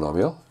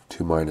polynomial.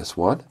 2 minus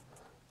 1,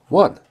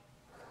 1.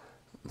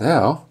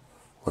 Now,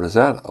 what does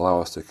that allow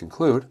us to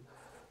conclude?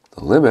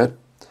 The limit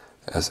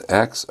as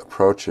x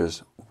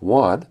approaches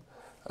 1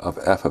 of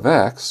f of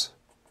x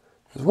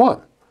is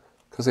 1,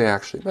 because they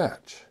actually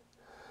match.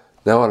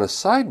 Now on a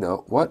side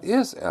note, what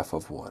is f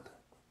of 1?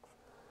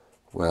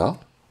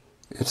 Well,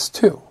 it's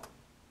 2.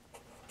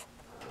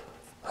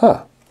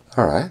 All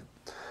right.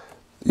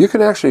 You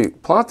can actually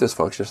plot this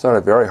function. It's not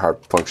a very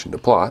hard function to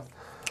plot.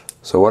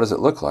 So what does it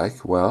look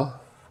like? Well,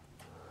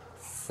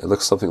 it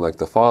looks something like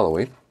the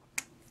following.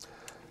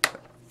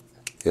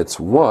 It's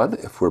 1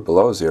 if we're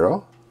below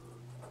 0,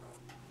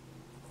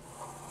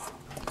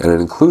 and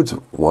it includes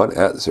 1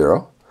 at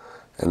 0.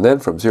 And then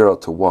from 0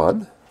 to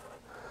 1,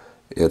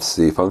 it's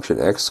the function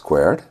x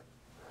squared,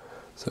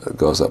 so it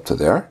goes up to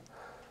there.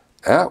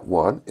 At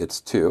 1,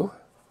 it's 2,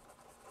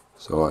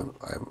 so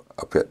I'm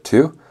up at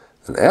 2.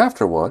 And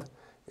after 1,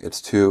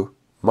 it's 2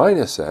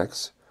 minus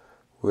x,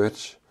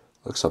 which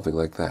looks something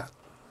like that.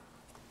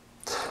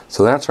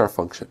 So that's our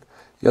function.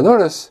 You'll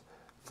notice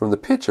from the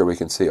picture we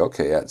can see,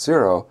 okay, at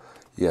 0,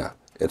 yeah,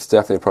 it's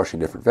definitely approaching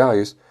different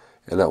values.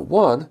 And at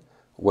 1,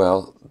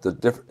 well,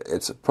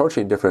 it's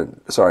approaching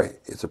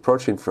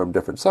from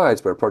different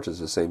sides, but it approaches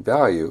the same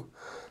value.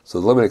 So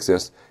the limit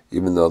exists,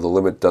 even though the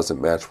limit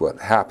doesn't match what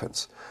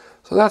happens.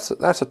 So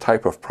that's a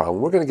type of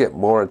problem. We're going to get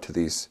more into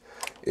these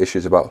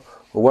issues about,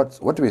 well,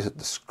 what do we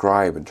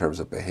describe in terms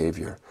of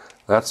behavior?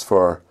 That's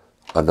for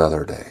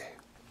another day.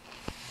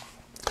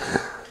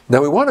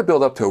 Now we want to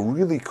build up to a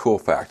really cool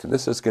fact, and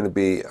this is going to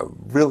be a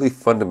really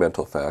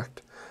fundamental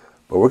fact.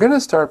 But we're going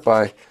to start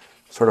by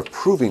sort of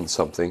proving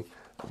something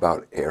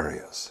about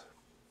areas.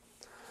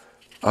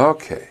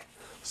 Okay,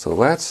 so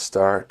let's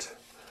start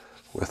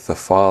with the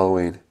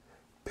following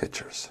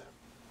pictures.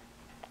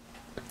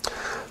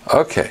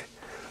 Okay,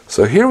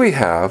 so here we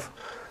have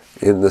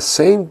in the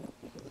same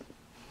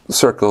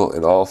circle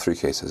in all three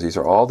cases. These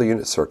are all the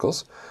unit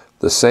circles,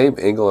 the same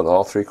angle in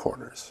all three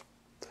corners.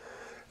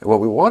 And what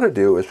we want to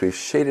do is we've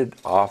shaded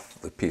off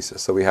the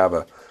pieces. So we have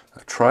a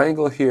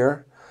triangle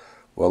here.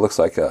 Well, it looks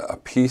like a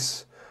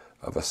piece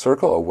of a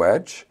circle, a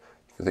wedge.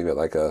 You can think of it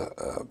like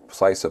a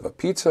slice of a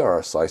pizza or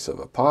a slice of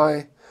a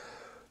pie.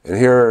 And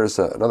here's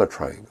another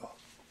triangle.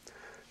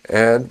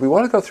 And we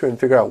want to go through and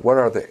figure out what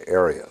are the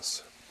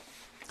areas.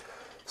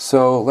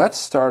 So let's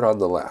start on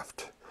the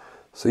left.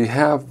 So you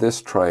have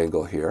this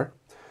triangle here.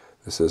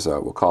 This is,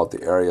 we'll call it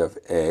the area of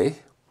A.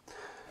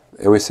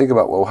 And we think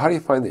about, well, how do you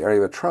find the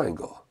area of a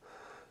triangle?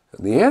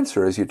 And the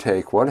answer is you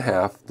take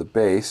 1/2 the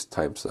base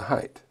times the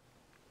height.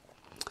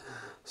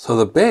 So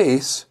the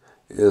base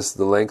is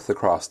the length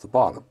across the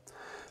bottom.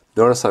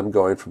 Notice I'm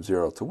going from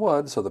 0 to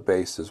 1, so the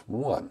base is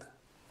 1.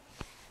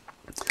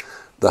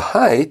 The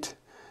height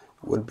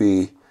would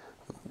be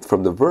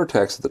from the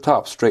vertex at the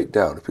top straight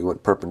down if we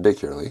went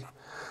perpendicularly.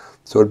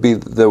 So it would be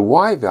the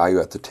y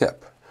value at the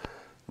tip.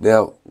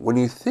 Now, when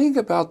you think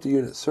about the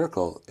unit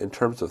circle in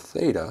terms of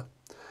theta,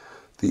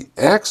 the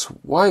x,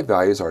 y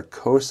values are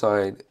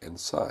cosine and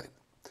sine.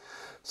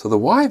 So the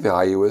y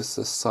value is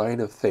the sine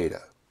of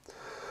theta.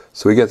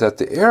 So we get that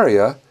the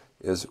area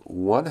is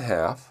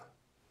 1/2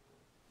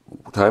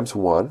 times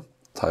 1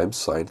 times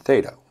sine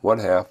theta.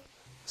 1/2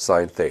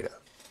 sine theta.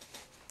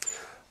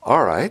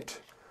 All right,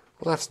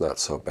 well that's not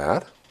so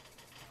bad.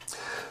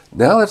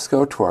 Now let's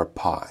go to our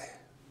pi,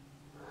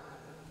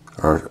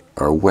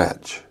 our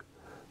wedge.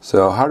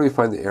 So how do we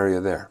find the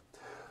area there?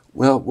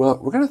 Well,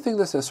 we're going to think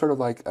this as sort of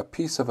like a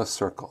piece of a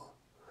circle.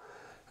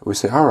 And we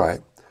say, all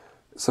right,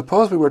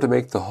 suppose we were to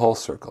make the whole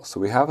circle. So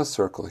we have a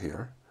circle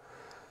here,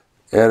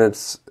 and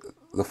it's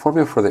the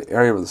formula for the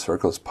area of the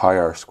circle is pi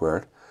r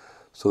squared.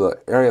 So the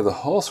area of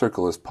the whole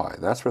circle is pi.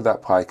 That's where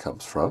that pi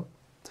comes from.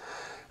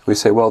 We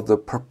say, well, the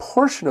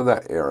proportion of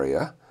that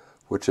area,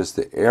 which is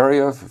the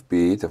area of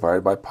b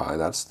divided by pi,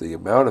 that's the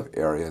amount of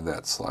area in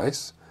that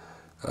slice,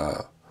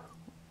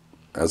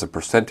 as a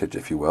percentage,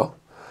 if you will,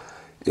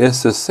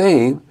 is the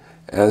same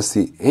as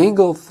the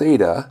angle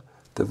theta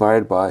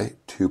divided by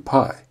 2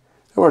 pi.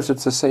 In other words,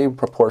 it's the same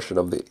proportion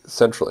of the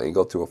central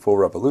angle to a full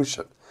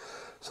revolution.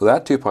 So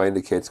that 2 pi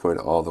indicates going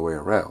all the way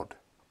around.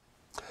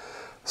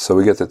 So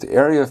we get that the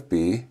area of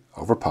b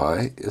over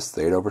pi is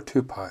theta over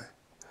 2 pi.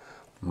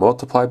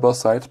 Multiply both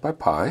sides by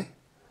pi,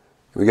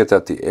 and we get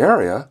that the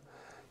area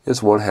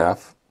is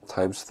 1/2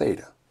 times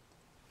theta.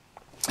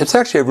 It's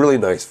actually a really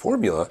nice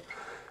formula,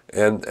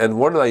 and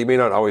one that you may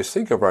not always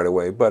think of right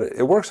away, but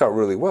it works out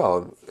really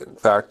well. In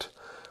fact,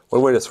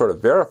 one way to sort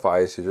of verify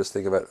is you just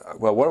think of it,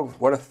 well,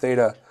 what if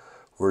theta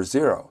were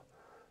 0?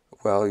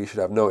 Well, you should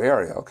have no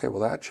area. Okay,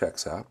 well that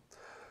checks out.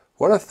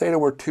 What if theta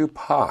were 2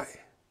 pi?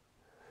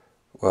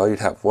 Well, you'd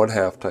have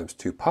 1/2 times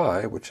 2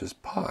 pi, which is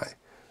pi.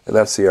 And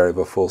that's the area of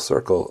a full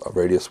circle of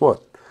radius 1.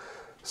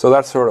 So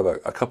that's sort of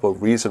a couple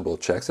of reasonable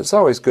checks. It's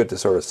always good to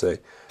sort of say,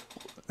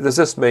 does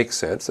this make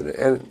sense? And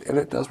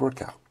it does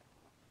work out.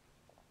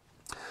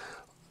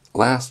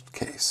 Last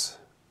case,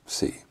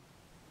 C.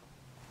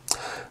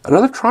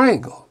 Another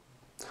triangle.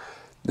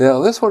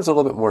 Now this one's a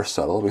little bit more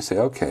subtle. We say,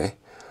 okay,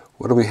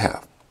 what do we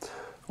have?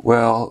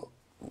 Well,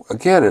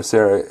 again, it's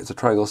a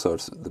triangle, so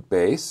the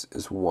base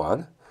is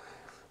 1.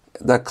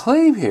 The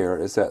claim here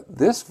is that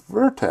this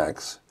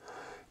vertex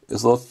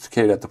is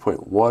located at the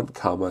point 1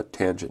 comma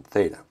tangent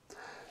theta.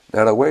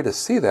 Now the way to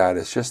see that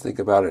is just think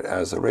about it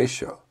as a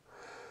ratio.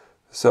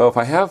 So if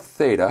I have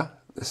theta,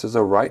 this is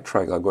a right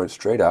triangle, I'm going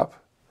straight up.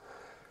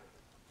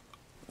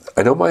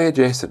 I know my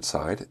adjacent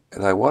side,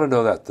 and I want to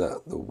know that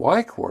the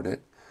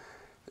y-coordinate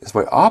is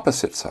my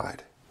opposite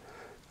side.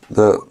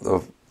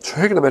 The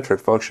trigonometric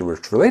function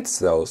which relates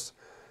to those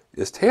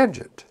is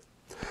tangent.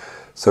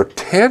 So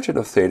tangent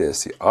of theta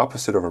is the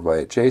opposite over my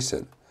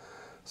adjacent.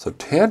 So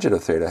tangent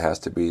of theta has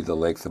to be the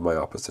length of my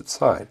opposite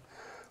side.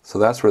 So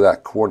that's where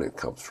that coordinate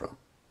comes from.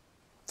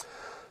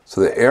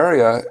 So the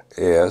area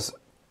is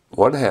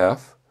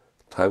 1/2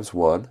 times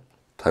 1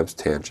 times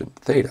tangent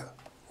theta.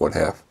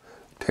 1/2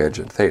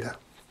 tangent theta.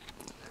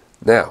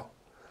 Now,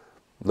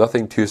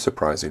 nothing too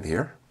surprising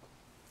here.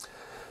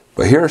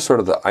 But here's sort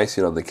of the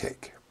icing on the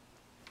cake.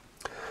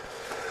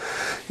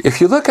 If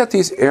you look at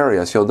these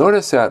areas, you'll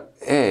notice that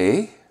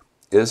A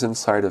is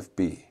inside of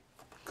B,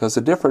 because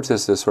the difference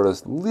is this sort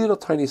of little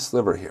tiny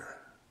sliver here.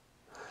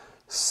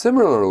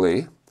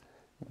 Similarly,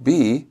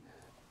 B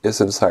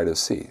is inside of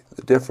C,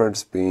 the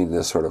difference being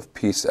this sort of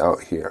piece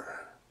out here.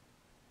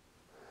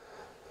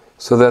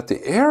 So that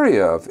the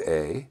area of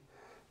A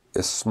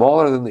is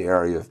smaller than the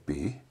area of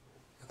B,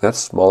 and that's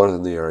smaller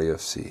than the area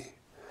of C.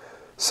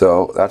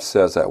 So that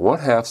says that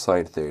 1/2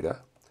 sine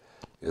theta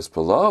is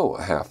below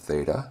 1/2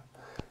 theta,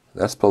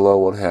 and that's below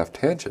 1/2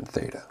 tangent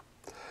theta.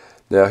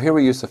 Now here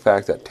we use the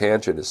fact that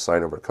tangent is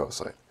sine over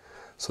cosine.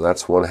 So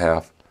that's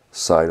 1/2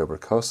 sine over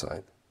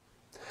cosine.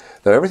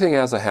 Now everything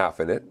has a half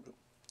in it,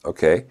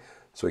 okay?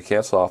 So we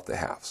cancel off the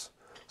halves.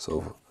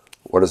 So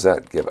what does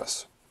that give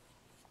us?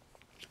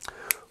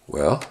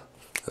 Well,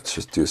 let's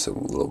just do some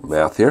little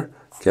math here.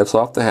 Cancel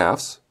off the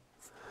halves.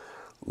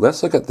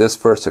 Let's look at this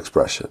first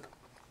expression.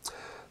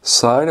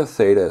 Sine of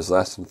theta is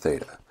less than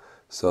theta.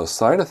 So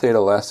sine of theta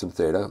less than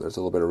theta, there's a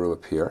little bit of room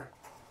up here.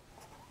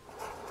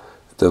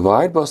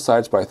 Divide both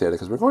sides by theta,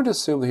 because we're going to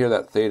assume here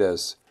that theta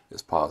is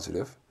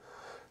positive.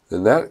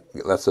 Then that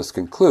lets us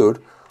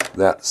conclude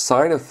that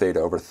sine of theta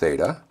over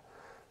theta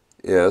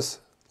is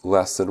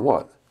less than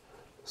 1.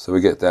 So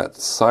we get that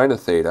sine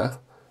of theta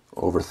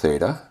over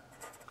theta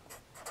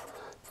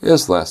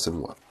is less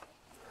than 1.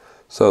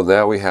 So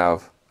now we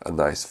have a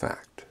nice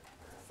fact.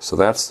 So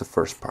that's the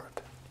first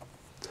part.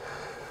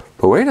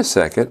 But wait a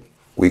second,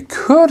 we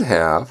could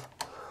have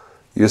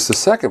used the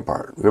second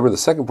part. Remember, the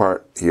second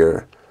part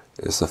here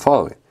is the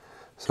following.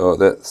 So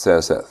that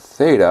says that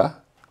theta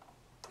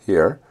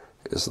here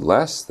is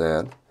less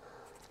than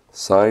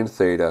sine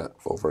theta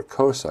over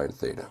cosine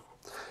theta.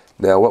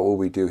 Now what will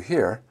we do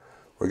here?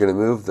 We're going to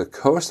move the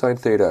cosine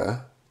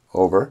theta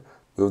over,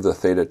 move the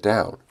theta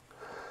down.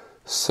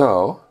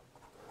 So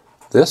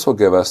this will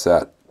give us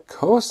that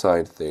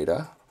cosine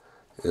theta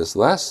is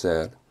less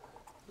than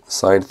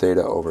sine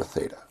theta over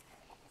theta.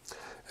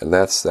 And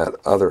that's that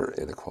other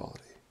inequality.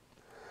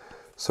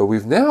 So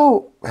we've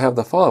now have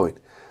the following.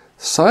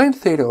 Sine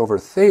theta over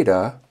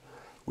theta,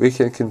 we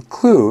can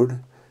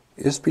conclude,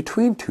 is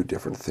between two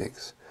different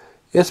things.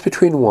 It's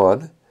between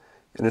 1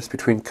 and it's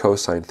between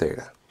cosine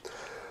theta.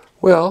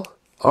 Well,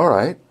 all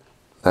right,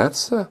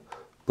 that's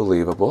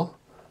believable,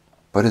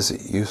 but is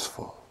it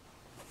useful?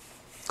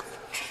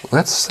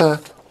 Let's,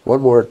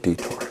 one more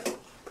detour.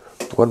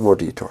 One more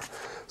detour.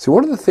 See,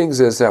 one of the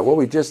things is that what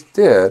we just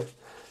did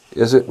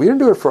is that we didn't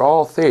do it for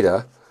all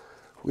theta.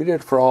 We did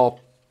it for all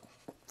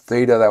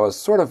theta that was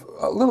sort of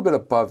a little bit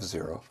above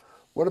 0.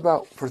 What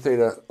about for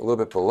theta a little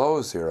bit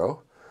below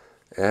 0?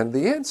 And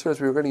the answer is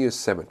we were going to use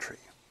symmetry.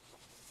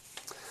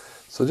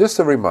 So just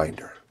a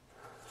reminder.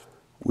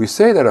 We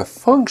say that a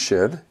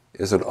function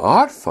is an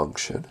odd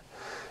function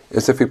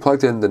is if we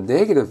plugged in the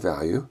negative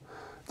value,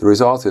 the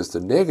result is the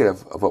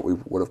negative of what we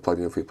would have plugged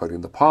in if we plugged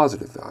in the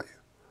positive value.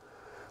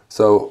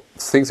 So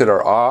things that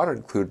are odd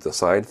include the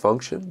sine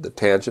function, the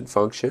tangent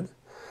function,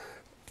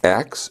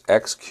 x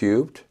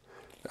cubed,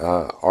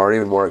 or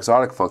even more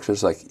exotic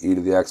functions like e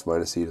to the x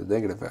minus e to the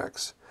negative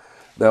x.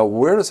 Now,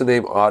 where does the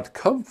name odd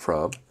come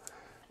from?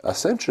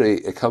 Essentially,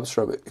 it comes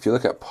from, if you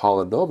look at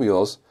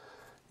polynomials,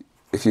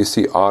 if you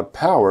see odd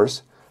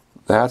powers,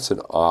 that's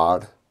an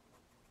odd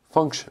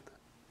function.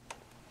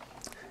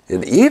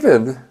 An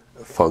even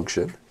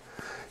function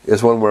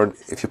is one where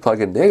if you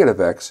plug in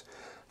negative x,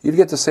 you'd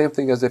get the same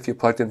thing as if you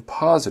plugged in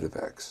positive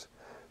x.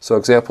 So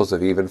examples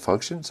of even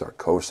functions are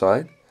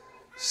cosine,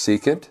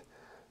 secant,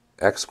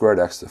 x squared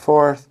x to the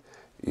fourth,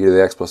 e to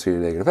the x plus e to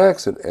the negative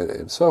x,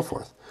 and so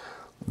forth.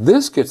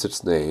 This gets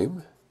its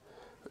name,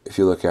 if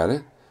you look at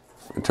it,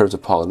 in terms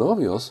of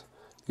polynomials,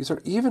 these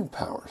are even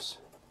powers.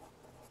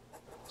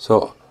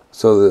 So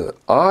the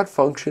odd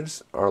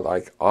functions are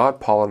like odd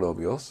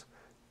polynomials,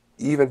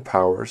 even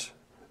powers,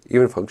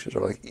 even functions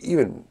are like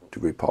even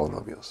degree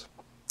polynomials.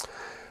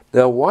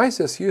 Now, why is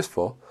this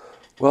useful?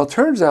 Well, it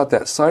turns out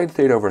that sine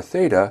theta over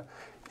theta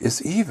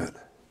is even,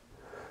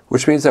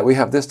 which means that we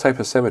have this type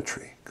of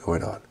symmetry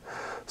going on.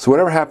 So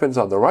whatever happens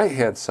on the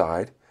right-hand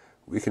side,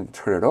 we can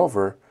turn it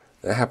over.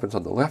 That happens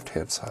on the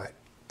left-hand side.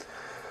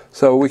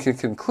 So we can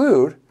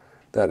conclude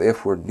that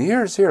if we're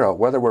near 0,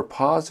 whether we're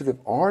positive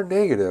or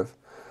negative,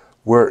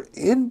 we're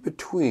in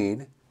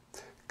between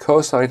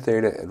cosine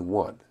theta and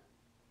 1.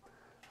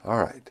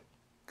 All right,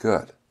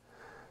 good.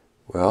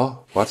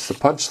 Well, what's the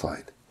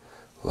punchline?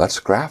 Let's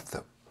graph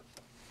them.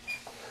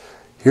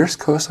 Here's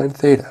cosine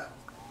theta.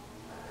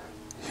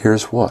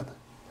 Here's 1.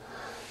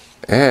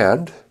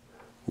 And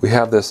we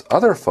have this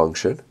other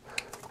function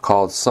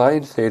called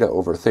sine theta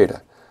over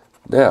theta.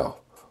 Now,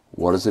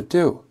 what does it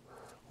do?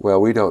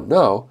 Well, we don't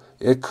know.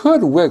 It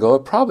could wiggle.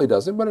 It probably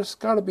doesn't, but it's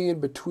got to be in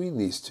between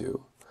these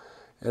two.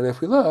 And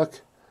if we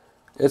look,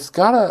 it's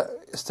got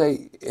to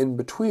stay in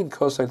between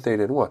cosine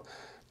theta and 1.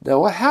 Now,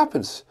 what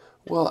happens?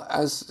 Well,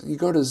 as you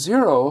go to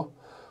 0,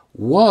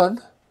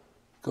 1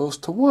 goes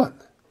to 1.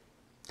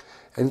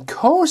 And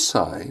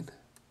cosine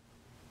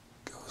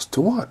goes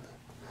to 1.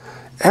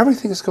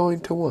 Everything is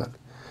going to 1.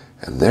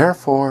 And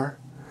therefore,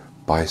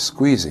 by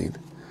squeezing,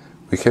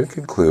 we can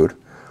conclude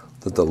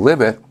that the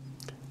limit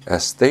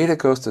as theta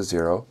goes to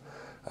 0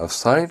 of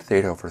sine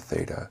theta over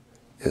theta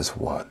is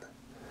 1.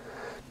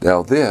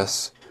 Now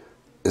this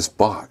is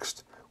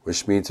boxed,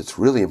 which means it's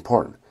really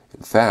important.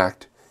 In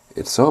fact,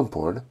 it's so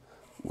important,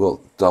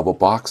 we'll double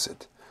box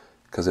it,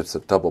 because it's a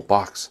double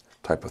box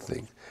type of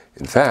thing.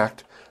 In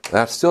fact,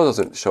 that still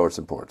doesn't show its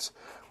importance.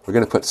 We're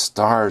going to put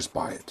stars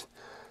by it.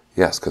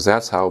 Yes, because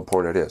that's how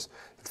important it is.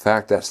 In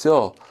fact, that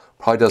still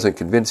probably doesn't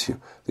convince you.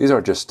 These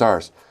aren't just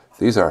stars.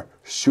 These are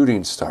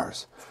shooting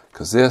stars,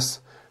 because this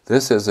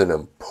is an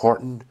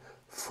important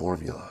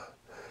formula.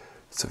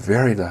 It's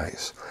very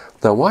nice.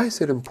 Now, why is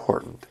it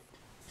important?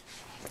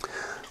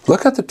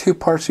 Look at the two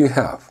parts you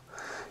have.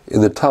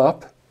 In the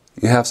top,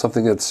 you have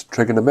something that's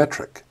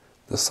trigonometric,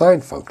 the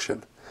sine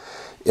function.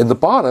 In the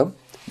bottom,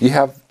 you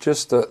have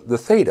just the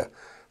theta.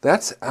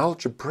 That's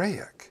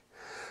algebraic.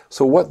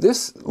 So what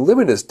this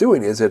limit is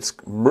doing is it's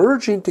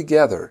merging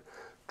together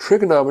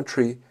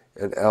trigonometry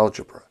and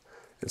algebra.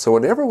 And so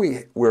whenever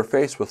we're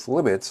faced with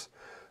limits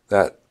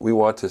that we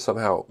want to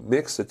somehow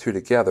mix the two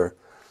together,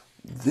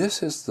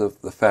 this is the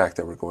fact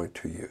that we're going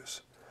to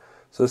use.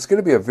 So it's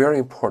going to be a very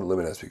important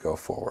limit as we go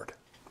forward.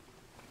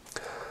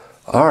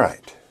 All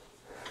right.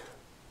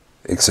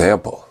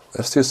 Example.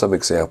 Let's do some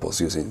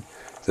examples using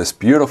this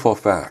beautiful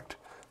fact,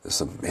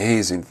 this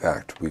amazing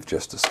fact we've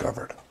just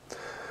discovered.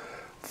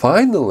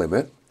 Find the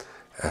limit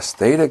as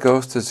theta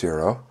goes to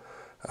 0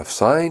 of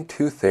sine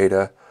 2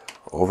 theta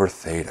over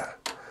theta.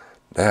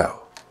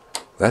 Now,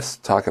 let's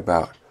talk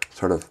about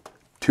sort of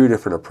two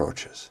different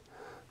approaches.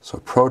 So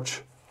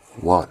approach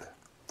 1.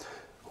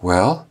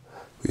 Well,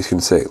 we can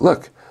say,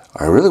 look,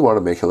 I really want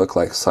to make it look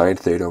like sine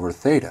theta over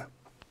theta.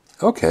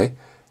 Okay,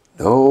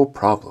 no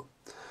problem.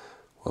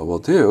 What we'll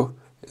do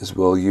is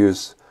we'll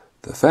use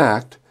the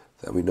fact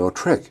that we know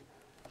trig,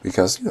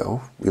 because,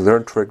 we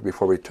learned trig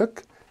before we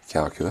took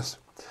calculus.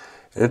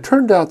 And it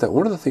turned out that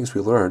one of the things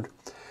we learned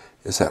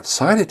is that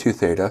sine of 2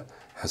 theta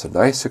has a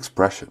nice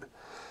expression.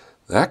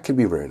 That can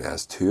be written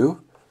as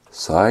 2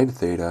 sine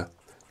theta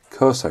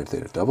cosine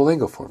theta, double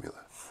angle formula,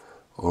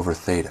 over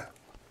theta.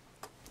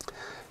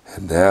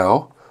 And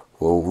now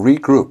we'll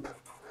regroup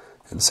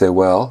and say,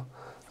 well,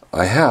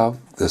 I have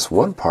this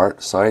one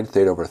part, sine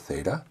theta over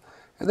theta,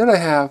 and then I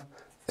have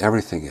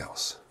everything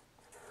else.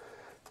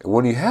 And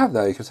when you have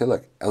that, you can say,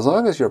 look, as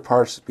long as your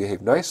parts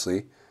behave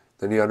nicely,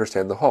 then you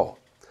understand the whole.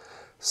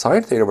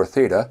 Sine theta over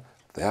theta,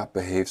 that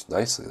behaves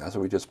nicely. That's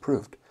what we just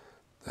proved.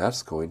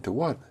 That's going to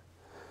 1.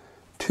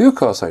 2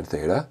 cosine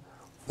theta,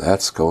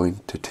 that's going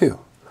to 2.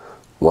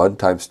 1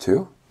 times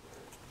 2,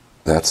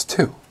 that's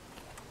 2.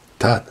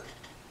 Done.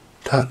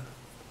 Done.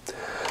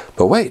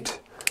 But wait,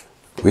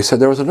 we said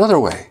there was another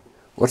way.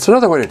 What's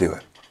another way to do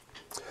it?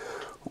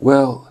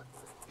 Well,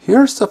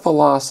 here's the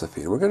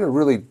philosophy. We're going to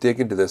really dig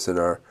into this in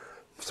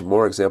some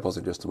more examples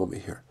in just a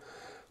moment here.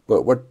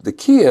 But what the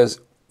key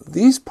is,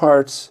 these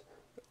parts,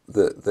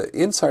 the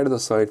inside of the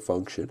sine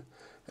function,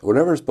 and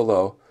whatever's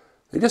below,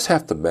 they just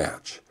have to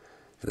match.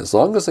 And as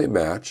long as they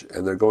match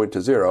and they're going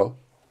to 0,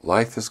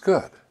 life is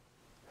good.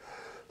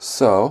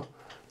 So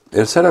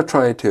instead of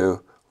trying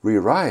to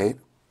rewrite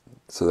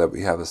so that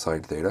we have the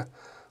sine theta,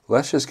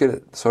 let's just get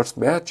it so it's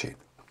matching.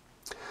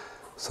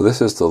 So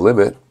this is the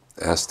limit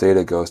as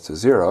theta goes to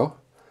 0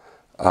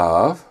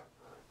 of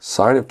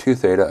sine of 2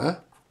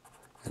 theta,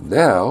 and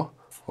now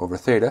over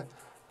theta.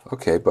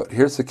 Okay, but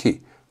here's the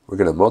key. We're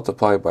going to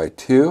multiply by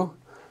 2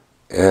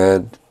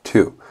 and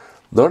 2.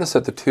 Notice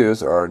that the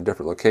 2's are in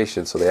different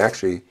locations, so they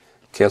actually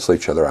cancel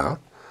each other out.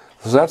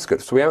 So that's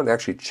good. So we haven't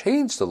actually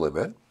changed the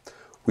limit.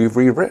 We've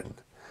rewritten.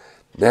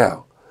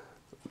 Now,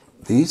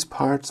 these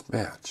parts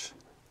match.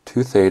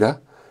 2 theta,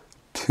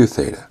 2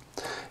 theta.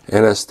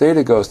 And as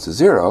theta goes to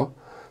 0,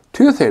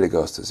 2 theta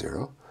goes to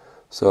 0.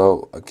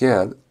 So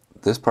again,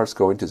 this part's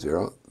going to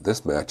 0.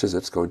 This matches,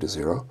 it's going to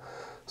 0.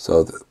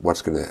 So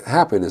what's going to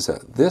happen is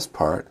that this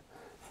part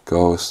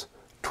goes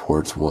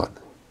towards 1.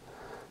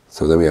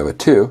 So then we have a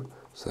 2.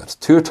 So that's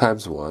 2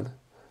 times 1,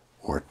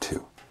 or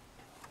 2.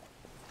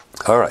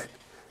 All right,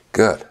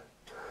 good.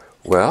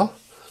 Well,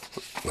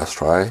 let's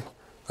try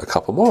a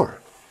couple more.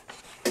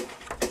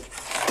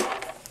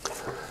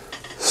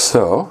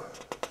 So,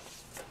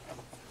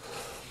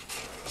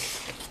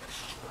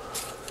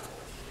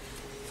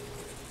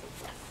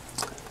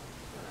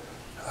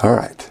 All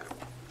right.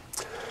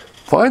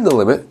 Find the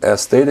limit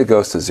as theta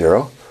goes to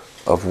 0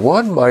 of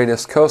 1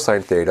 minus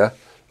cosine theta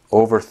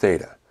over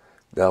theta.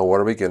 Now what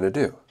are we going to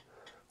do?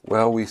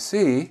 Well, we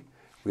see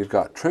we've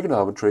got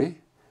trigonometry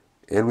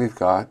and we've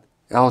got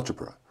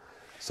algebra.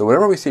 So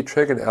whenever we see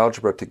trig and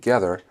algebra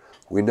together,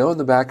 we know in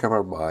the back of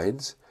our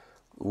minds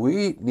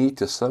we need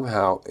to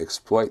somehow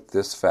exploit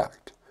this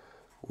fact.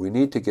 We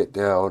need to get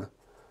down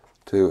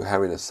to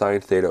having a sine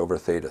theta over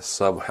theta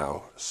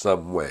somehow,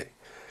 some way.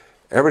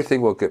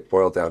 Everything will get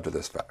boiled down to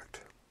this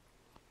fact.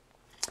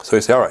 So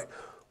you say, all right,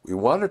 we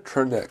want to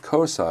turn that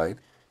cosine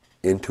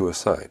into a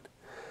sine.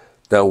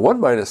 Now 1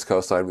 minus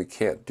cosine, we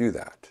can't do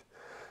that.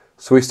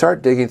 So we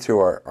start digging through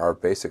our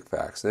basic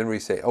facts. And then we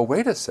say, oh,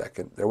 wait a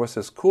second, there was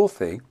this cool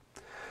thing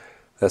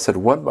that said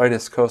 1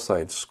 minus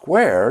cosine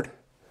squared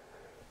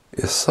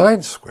is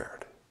sine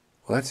squared.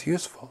 Well, that's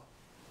useful.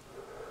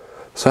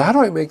 So how do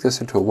I make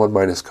this into a 1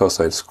 minus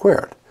cosine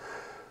squared?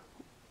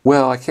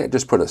 Well, I can't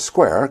just put a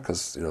square,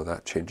 because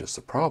that changes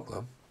the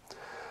problem.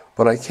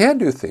 But I can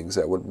do things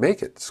that would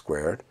make it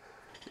squared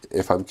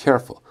if I'm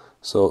careful.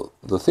 So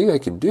the thing I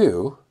can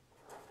do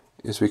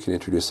is we can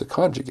introduce a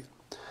conjugate.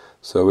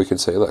 So we can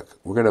say, look,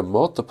 we're going to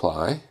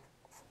multiply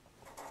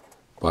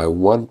by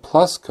 1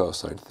 plus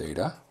cosine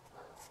theta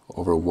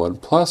over 1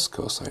 plus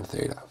cosine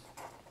theta.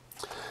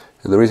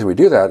 And the reason we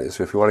do that is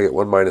if you want to get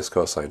 1 minus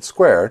cosine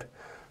squared,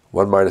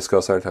 1 minus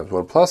cosine times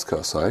 1 plus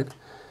cosine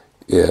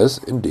is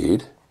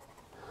indeed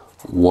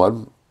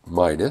 1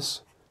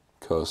 minus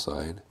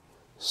cosine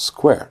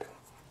squared.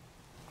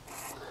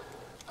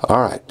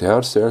 All right,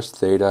 downstairs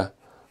theta,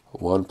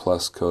 1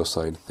 plus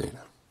cosine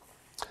theta.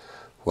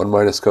 1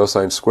 minus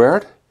cosine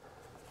squared,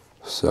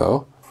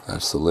 so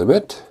that's the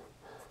limit.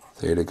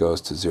 Theta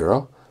goes to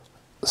 0.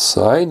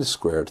 Sine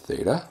squared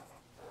theta.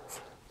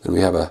 Then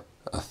we have a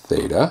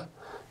theta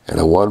and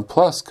a 1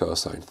 plus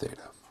cosine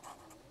theta.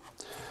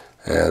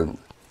 And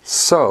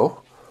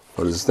so,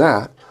 what is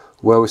that?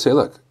 Well, we say,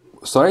 look,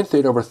 sine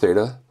theta over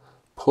theta,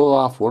 pull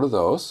off one of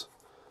those.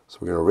 So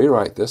we're going to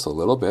rewrite this a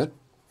little bit.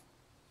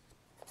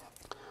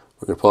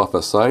 We're going to pull off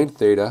a sine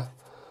theta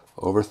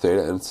over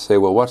theta and say,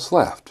 well, what's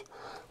left?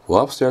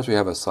 Well, upstairs we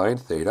have a sine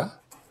theta,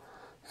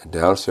 and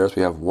downstairs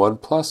we have 1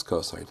 plus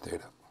cosine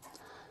theta.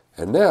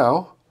 And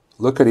now,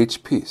 look at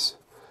each piece.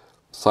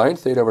 Sine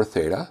theta over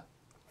theta,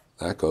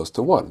 that goes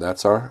to 1.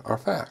 That's our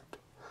fact.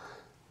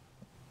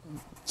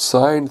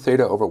 Sine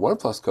theta over 1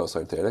 plus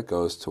cosine theta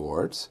goes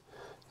towards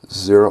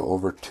 0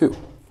 over 2.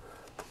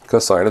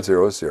 Because sine of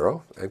 0 is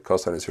 0, and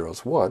cosine of 0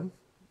 is 1.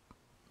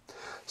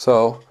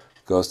 So,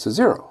 it goes to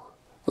 0.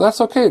 Well, that's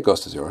okay, it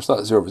goes to 0. It's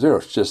not 0 over 0,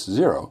 it's just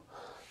 0.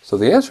 So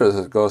the answer is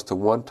it goes to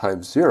 1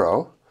 times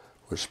 0,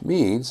 which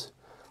means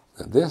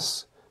that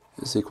this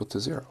is equal to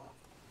 0.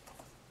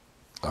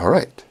 All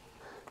right,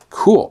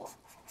 cool.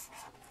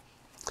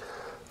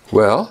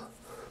 Well,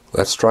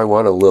 let's try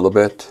one a little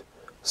bit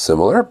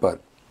similar,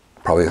 but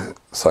probably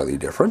slightly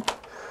different.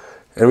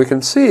 And we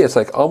can see it's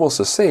like almost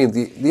the same.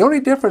 The only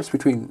difference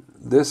between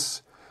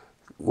this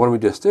one we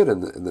just did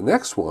and the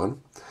next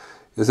one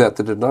is that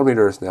the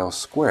denominator is now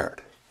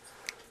squared.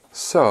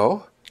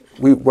 So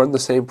we run the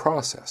same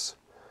process.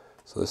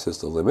 So this is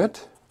the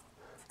limit.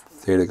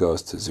 Theta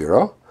goes to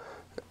 0,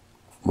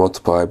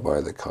 multiplied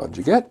by the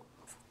conjugate.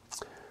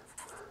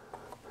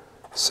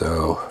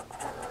 So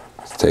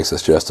it takes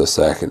us just a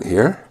second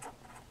here.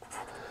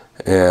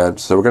 And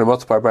so we're going to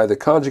multiply by the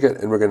conjugate,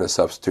 and we're going to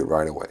substitute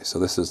right away. So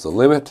this is the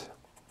limit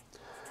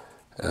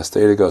as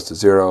theta goes to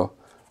 0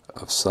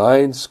 of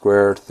sine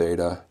squared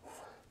theta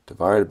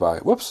divided by,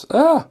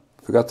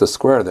 forgot the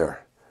square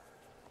there,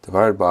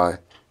 divided by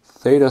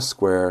theta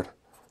squared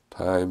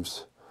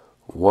times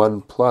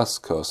 1 plus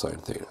cosine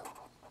theta.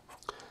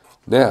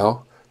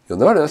 Now, you'll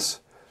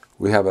notice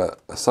we have a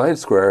sine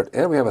squared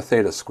and we have a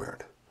theta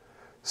squared.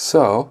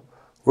 So,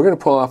 we're going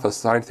to pull off a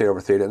sine theta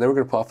over theta, and then we're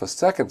going to pull off a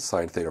second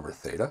sine theta over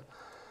theta.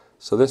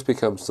 So this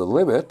becomes the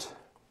limit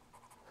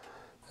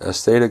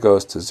as theta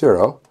goes to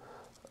 0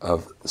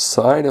 of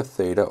sine of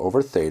theta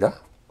over theta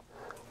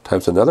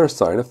times another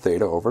sine of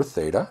theta over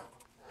theta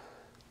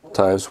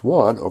times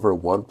 1 over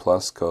 1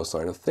 plus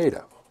cosine of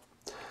theta.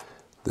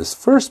 This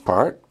first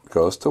part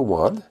goes to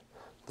 1,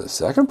 the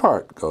second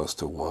part goes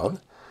to 1,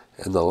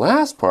 and the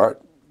last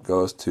part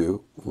goes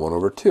to 1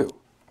 over 2.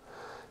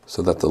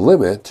 So that the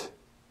limit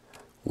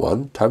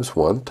 1 times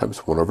 1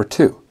 times 1 over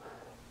 2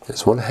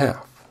 is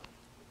 1/2.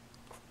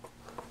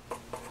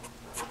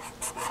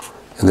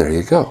 And there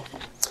you go.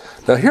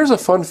 Now here's a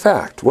fun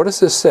fact. What does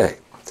this say?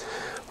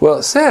 Well,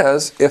 it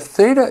says if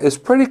theta is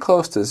pretty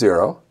close to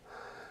 0,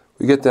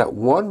 we get that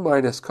 1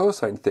 minus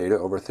cosine theta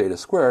over theta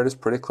squared is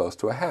pretty close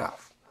to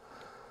 1/2.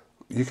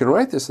 You can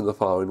write this in the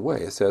following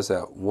way. It says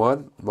that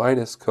 1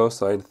 minus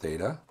cosine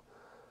theta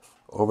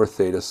over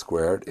theta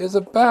squared is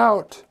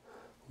about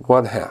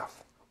 1/2.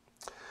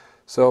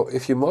 So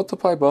if you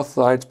multiply both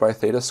sides by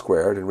theta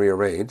squared and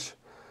rearrange,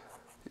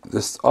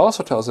 this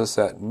also tells us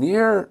that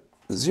near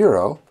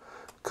 0,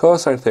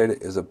 cosine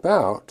theta is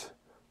about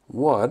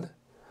 1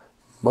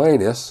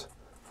 minus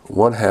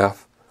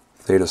 1/2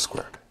 theta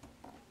squared.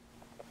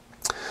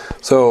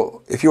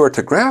 So if you were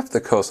to graph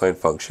the cosine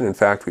function, in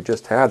fact, we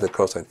just had the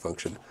cosine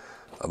function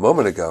a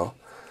moment ago,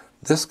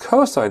 this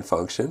cosine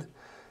function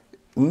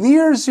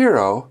near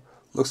 0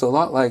 looks a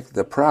lot like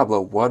the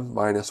parabola 1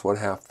 minus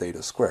 1/2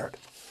 theta squared.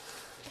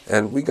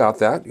 And we got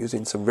that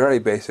using some very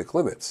basic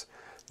limits.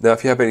 Now,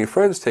 if you have any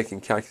friends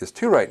taking Calculus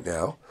 2 right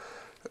now,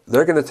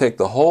 they're going to take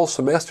the whole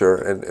semester,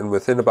 and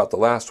within about the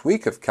last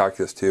week of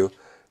Calculus 2,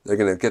 they're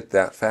going to get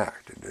that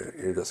fact. And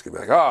you're just going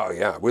to be like, oh,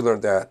 yeah, we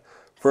learned that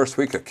first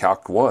week of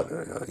Calc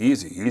 1.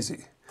 Easy,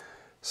 easy.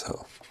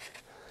 So,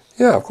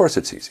 yeah, of course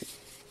it's easy.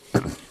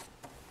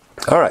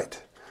 All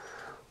right.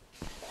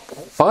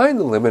 Find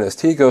the limit as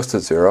t goes to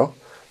 0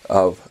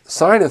 of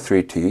sine of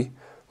 3t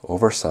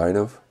over sine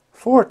of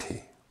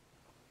 4t.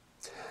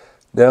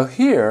 Now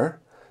here,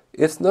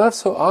 it's not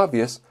so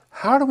obvious.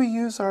 How do we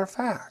use our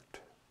fact?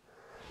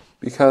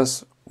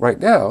 Because right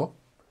now,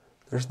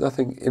 there's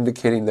nothing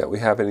indicating that we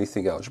have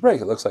anything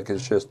algebraic. It looks like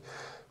it's just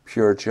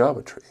pure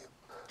geometry.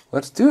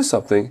 Let's do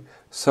something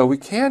so we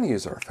can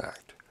use our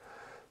fact.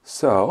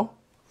 So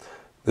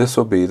this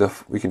will be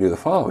we can do the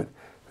following.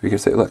 We can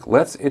say, look,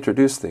 let's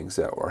introduce things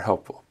that are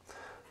helpful.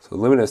 So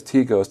the limit as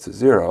t goes to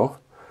 0.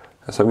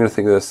 So I'm going to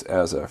think of this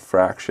as a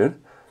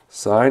fraction,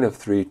 sine of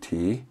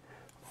 3t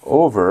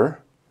over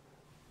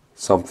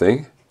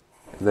something,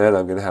 and then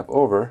I'm going to have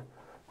over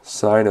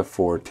sine of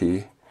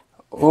 4t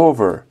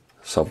over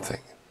something.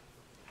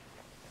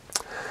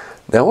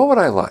 Now what would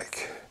I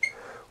like?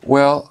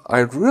 Well,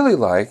 I'd really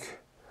like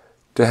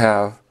to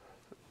have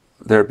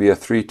there be a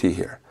 3t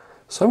here.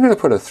 So I'm going to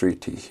put a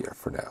 3t here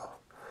for now.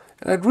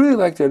 And I'd really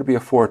like there to be a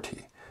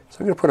 4t. So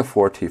I'm going to put a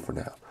 4t for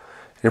now.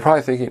 And you're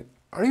probably thinking,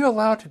 are you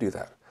allowed to do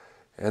that?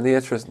 And the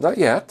answer is not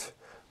yet,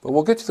 but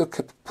we'll get to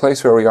the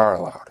place where we are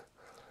allowed.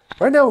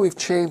 Right now we've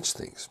changed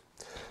things.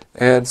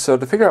 And so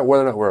to figure out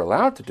whether or not we're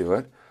allowed to do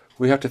it,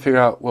 we have to figure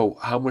out, well,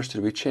 how much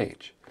did we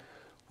change?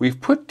 We've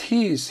put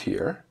t's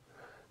here,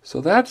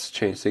 so that's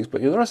changed things,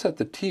 but you'll notice that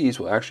the t's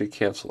will actually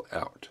cancel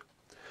out.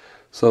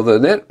 So the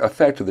net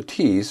effect of the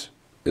t's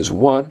is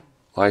 1,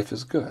 life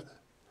is good.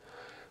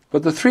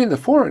 But the 3 and the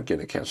 4 aren't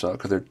going to cancel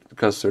out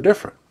because they're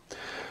different.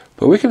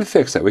 But we can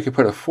fix that. We can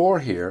put a 4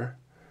 here,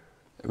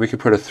 and we can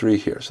put a 3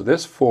 here. So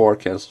this 4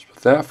 cancels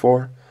with that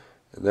 4,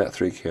 and that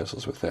 3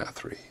 cancels with that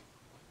 3.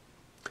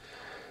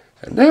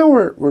 And now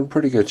we're in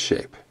pretty good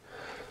shape.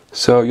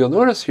 So you'll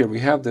notice here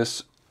we have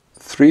this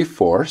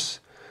 3/4,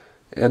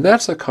 and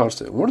that's a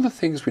constant. One of the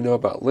things we know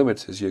about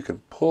limits is you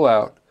can pull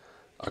out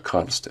a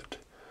constant.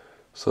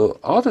 So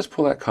I'll just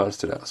pull that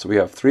constant out. So we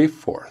have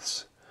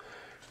 3/4.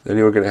 Then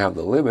you're going to have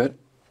the limit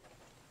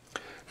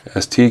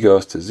as t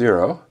goes to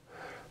 0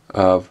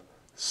 of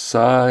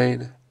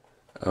sine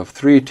of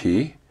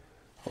 3t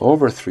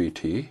over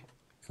 3t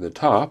in the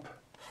top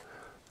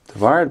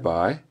divided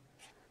by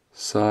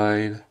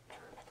sine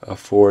of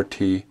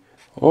 4t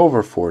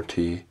over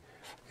 4t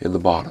in the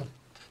bottom.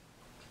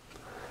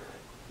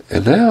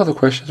 And now the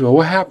question is, well,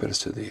 what happens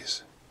to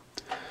these?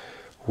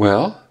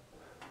 Well,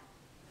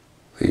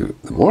 the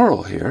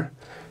moral here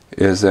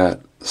is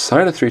that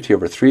sine of 3t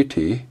over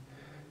 3t,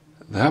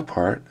 that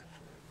part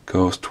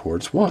goes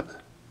towards 1.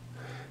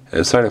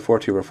 And sine of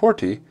 4t over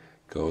 4t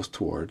goes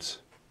towards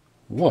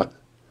 1.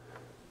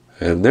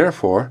 And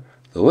therefore,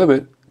 the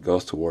limit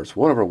goes towards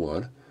 1 over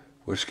 1,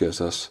 which gives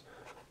us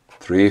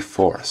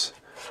 3/4.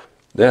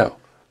 Now,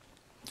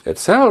 it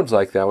sounds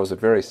like that was a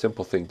very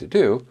simple thing to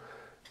do,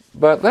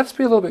 but let's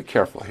be a little bit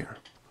careful here.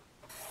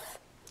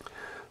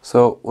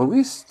 So when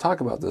we talk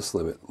about this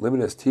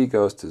limit as t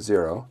goes to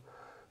 0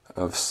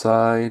 of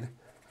sine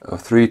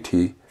of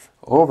 3t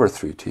over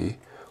 3t,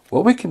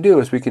 what we can do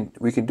is we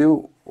can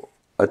do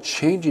a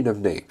changing of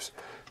names.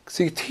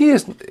 See, t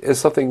is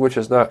something which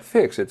is not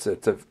fixed. It's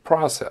a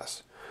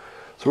process.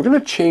 So we're going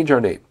to change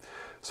our name.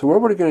 So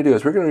what we're going to do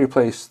is we're going to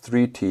replace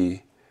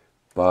 3t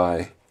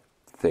by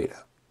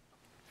theta.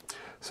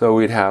 So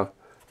we'd have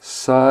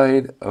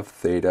sine of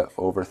theta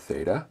over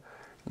theta.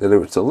 Then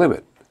it's a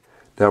limit.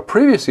 Now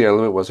previously our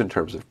limit was in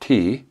terms of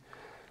t,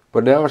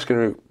 but now it's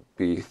going to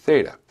be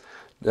theta.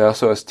 Now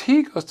so as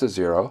t goes to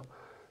 0,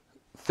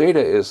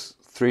 theta is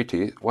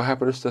 3t. What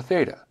happens to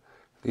theta?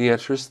 The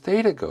answer is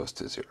theta goes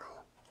to 0.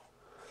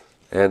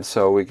 And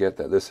so we get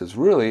that this is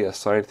really a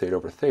sine theta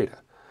over theta.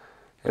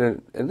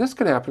 And this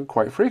can happen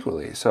quite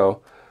frequently.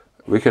 So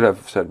we could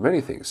have said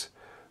many things.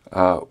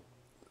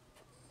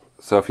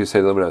 So if you say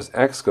the limit as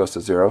x goes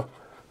to 0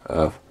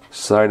 of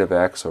sine of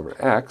x over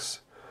x,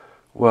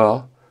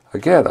 well,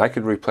 again, I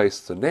could replace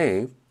the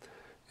name.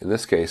 In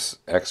this case,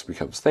 x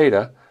becomes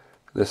theta.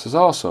 This is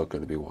also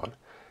going to be 1.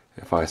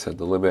 If I said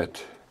the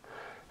limit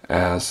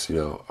as,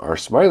 our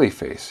smiley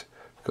face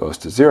goes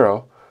to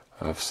 0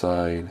 of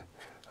sine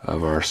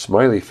of our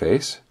smiley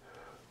face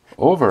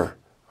over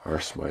our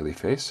smiley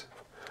face,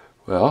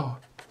 well,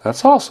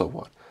 that's also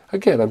 1.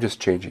 Again, I'm just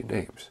changing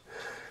names.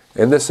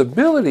 And this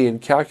ability in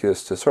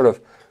calculus to sort of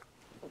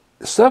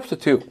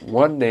substitute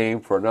one name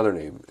for another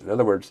name, in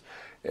other words,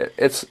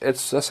 it's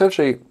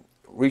essentially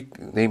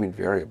renaming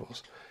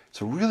variables.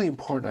 It's a really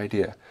important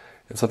idea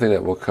and something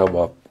that will come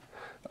up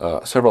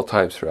several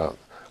times throughout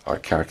our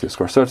calculus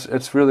course. So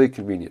it's really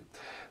convenient.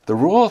 The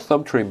rule of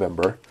thumb to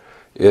remember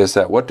is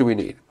that what do we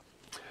need?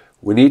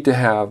 We need to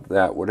have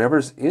that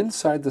whatever's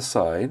inside the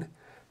sign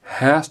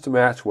has to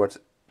match what's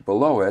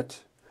below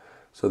it.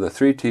 So the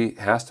 3t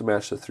has to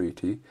match the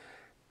 3t.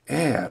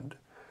 And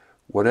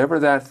whatever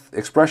that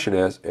expression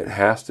is, it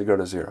has to go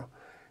to 0.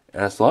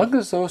 And as long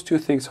as those two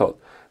things hold,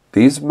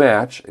 these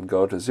match and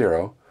go to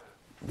 0,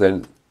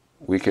 then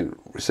we can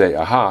say,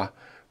 aha,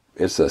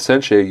 it's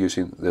essentially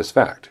using this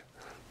fact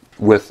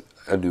with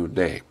a new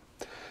name.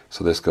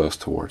 So this goes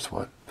towards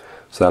 1.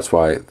 So that's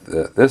why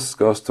this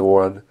goes to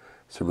 1.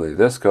 Similarly,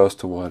 this goes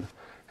to 1.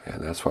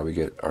 And that's why we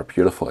get our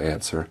beautiful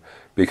answer.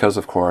 Because,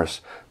 of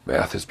course,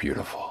 math is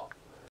beautiful.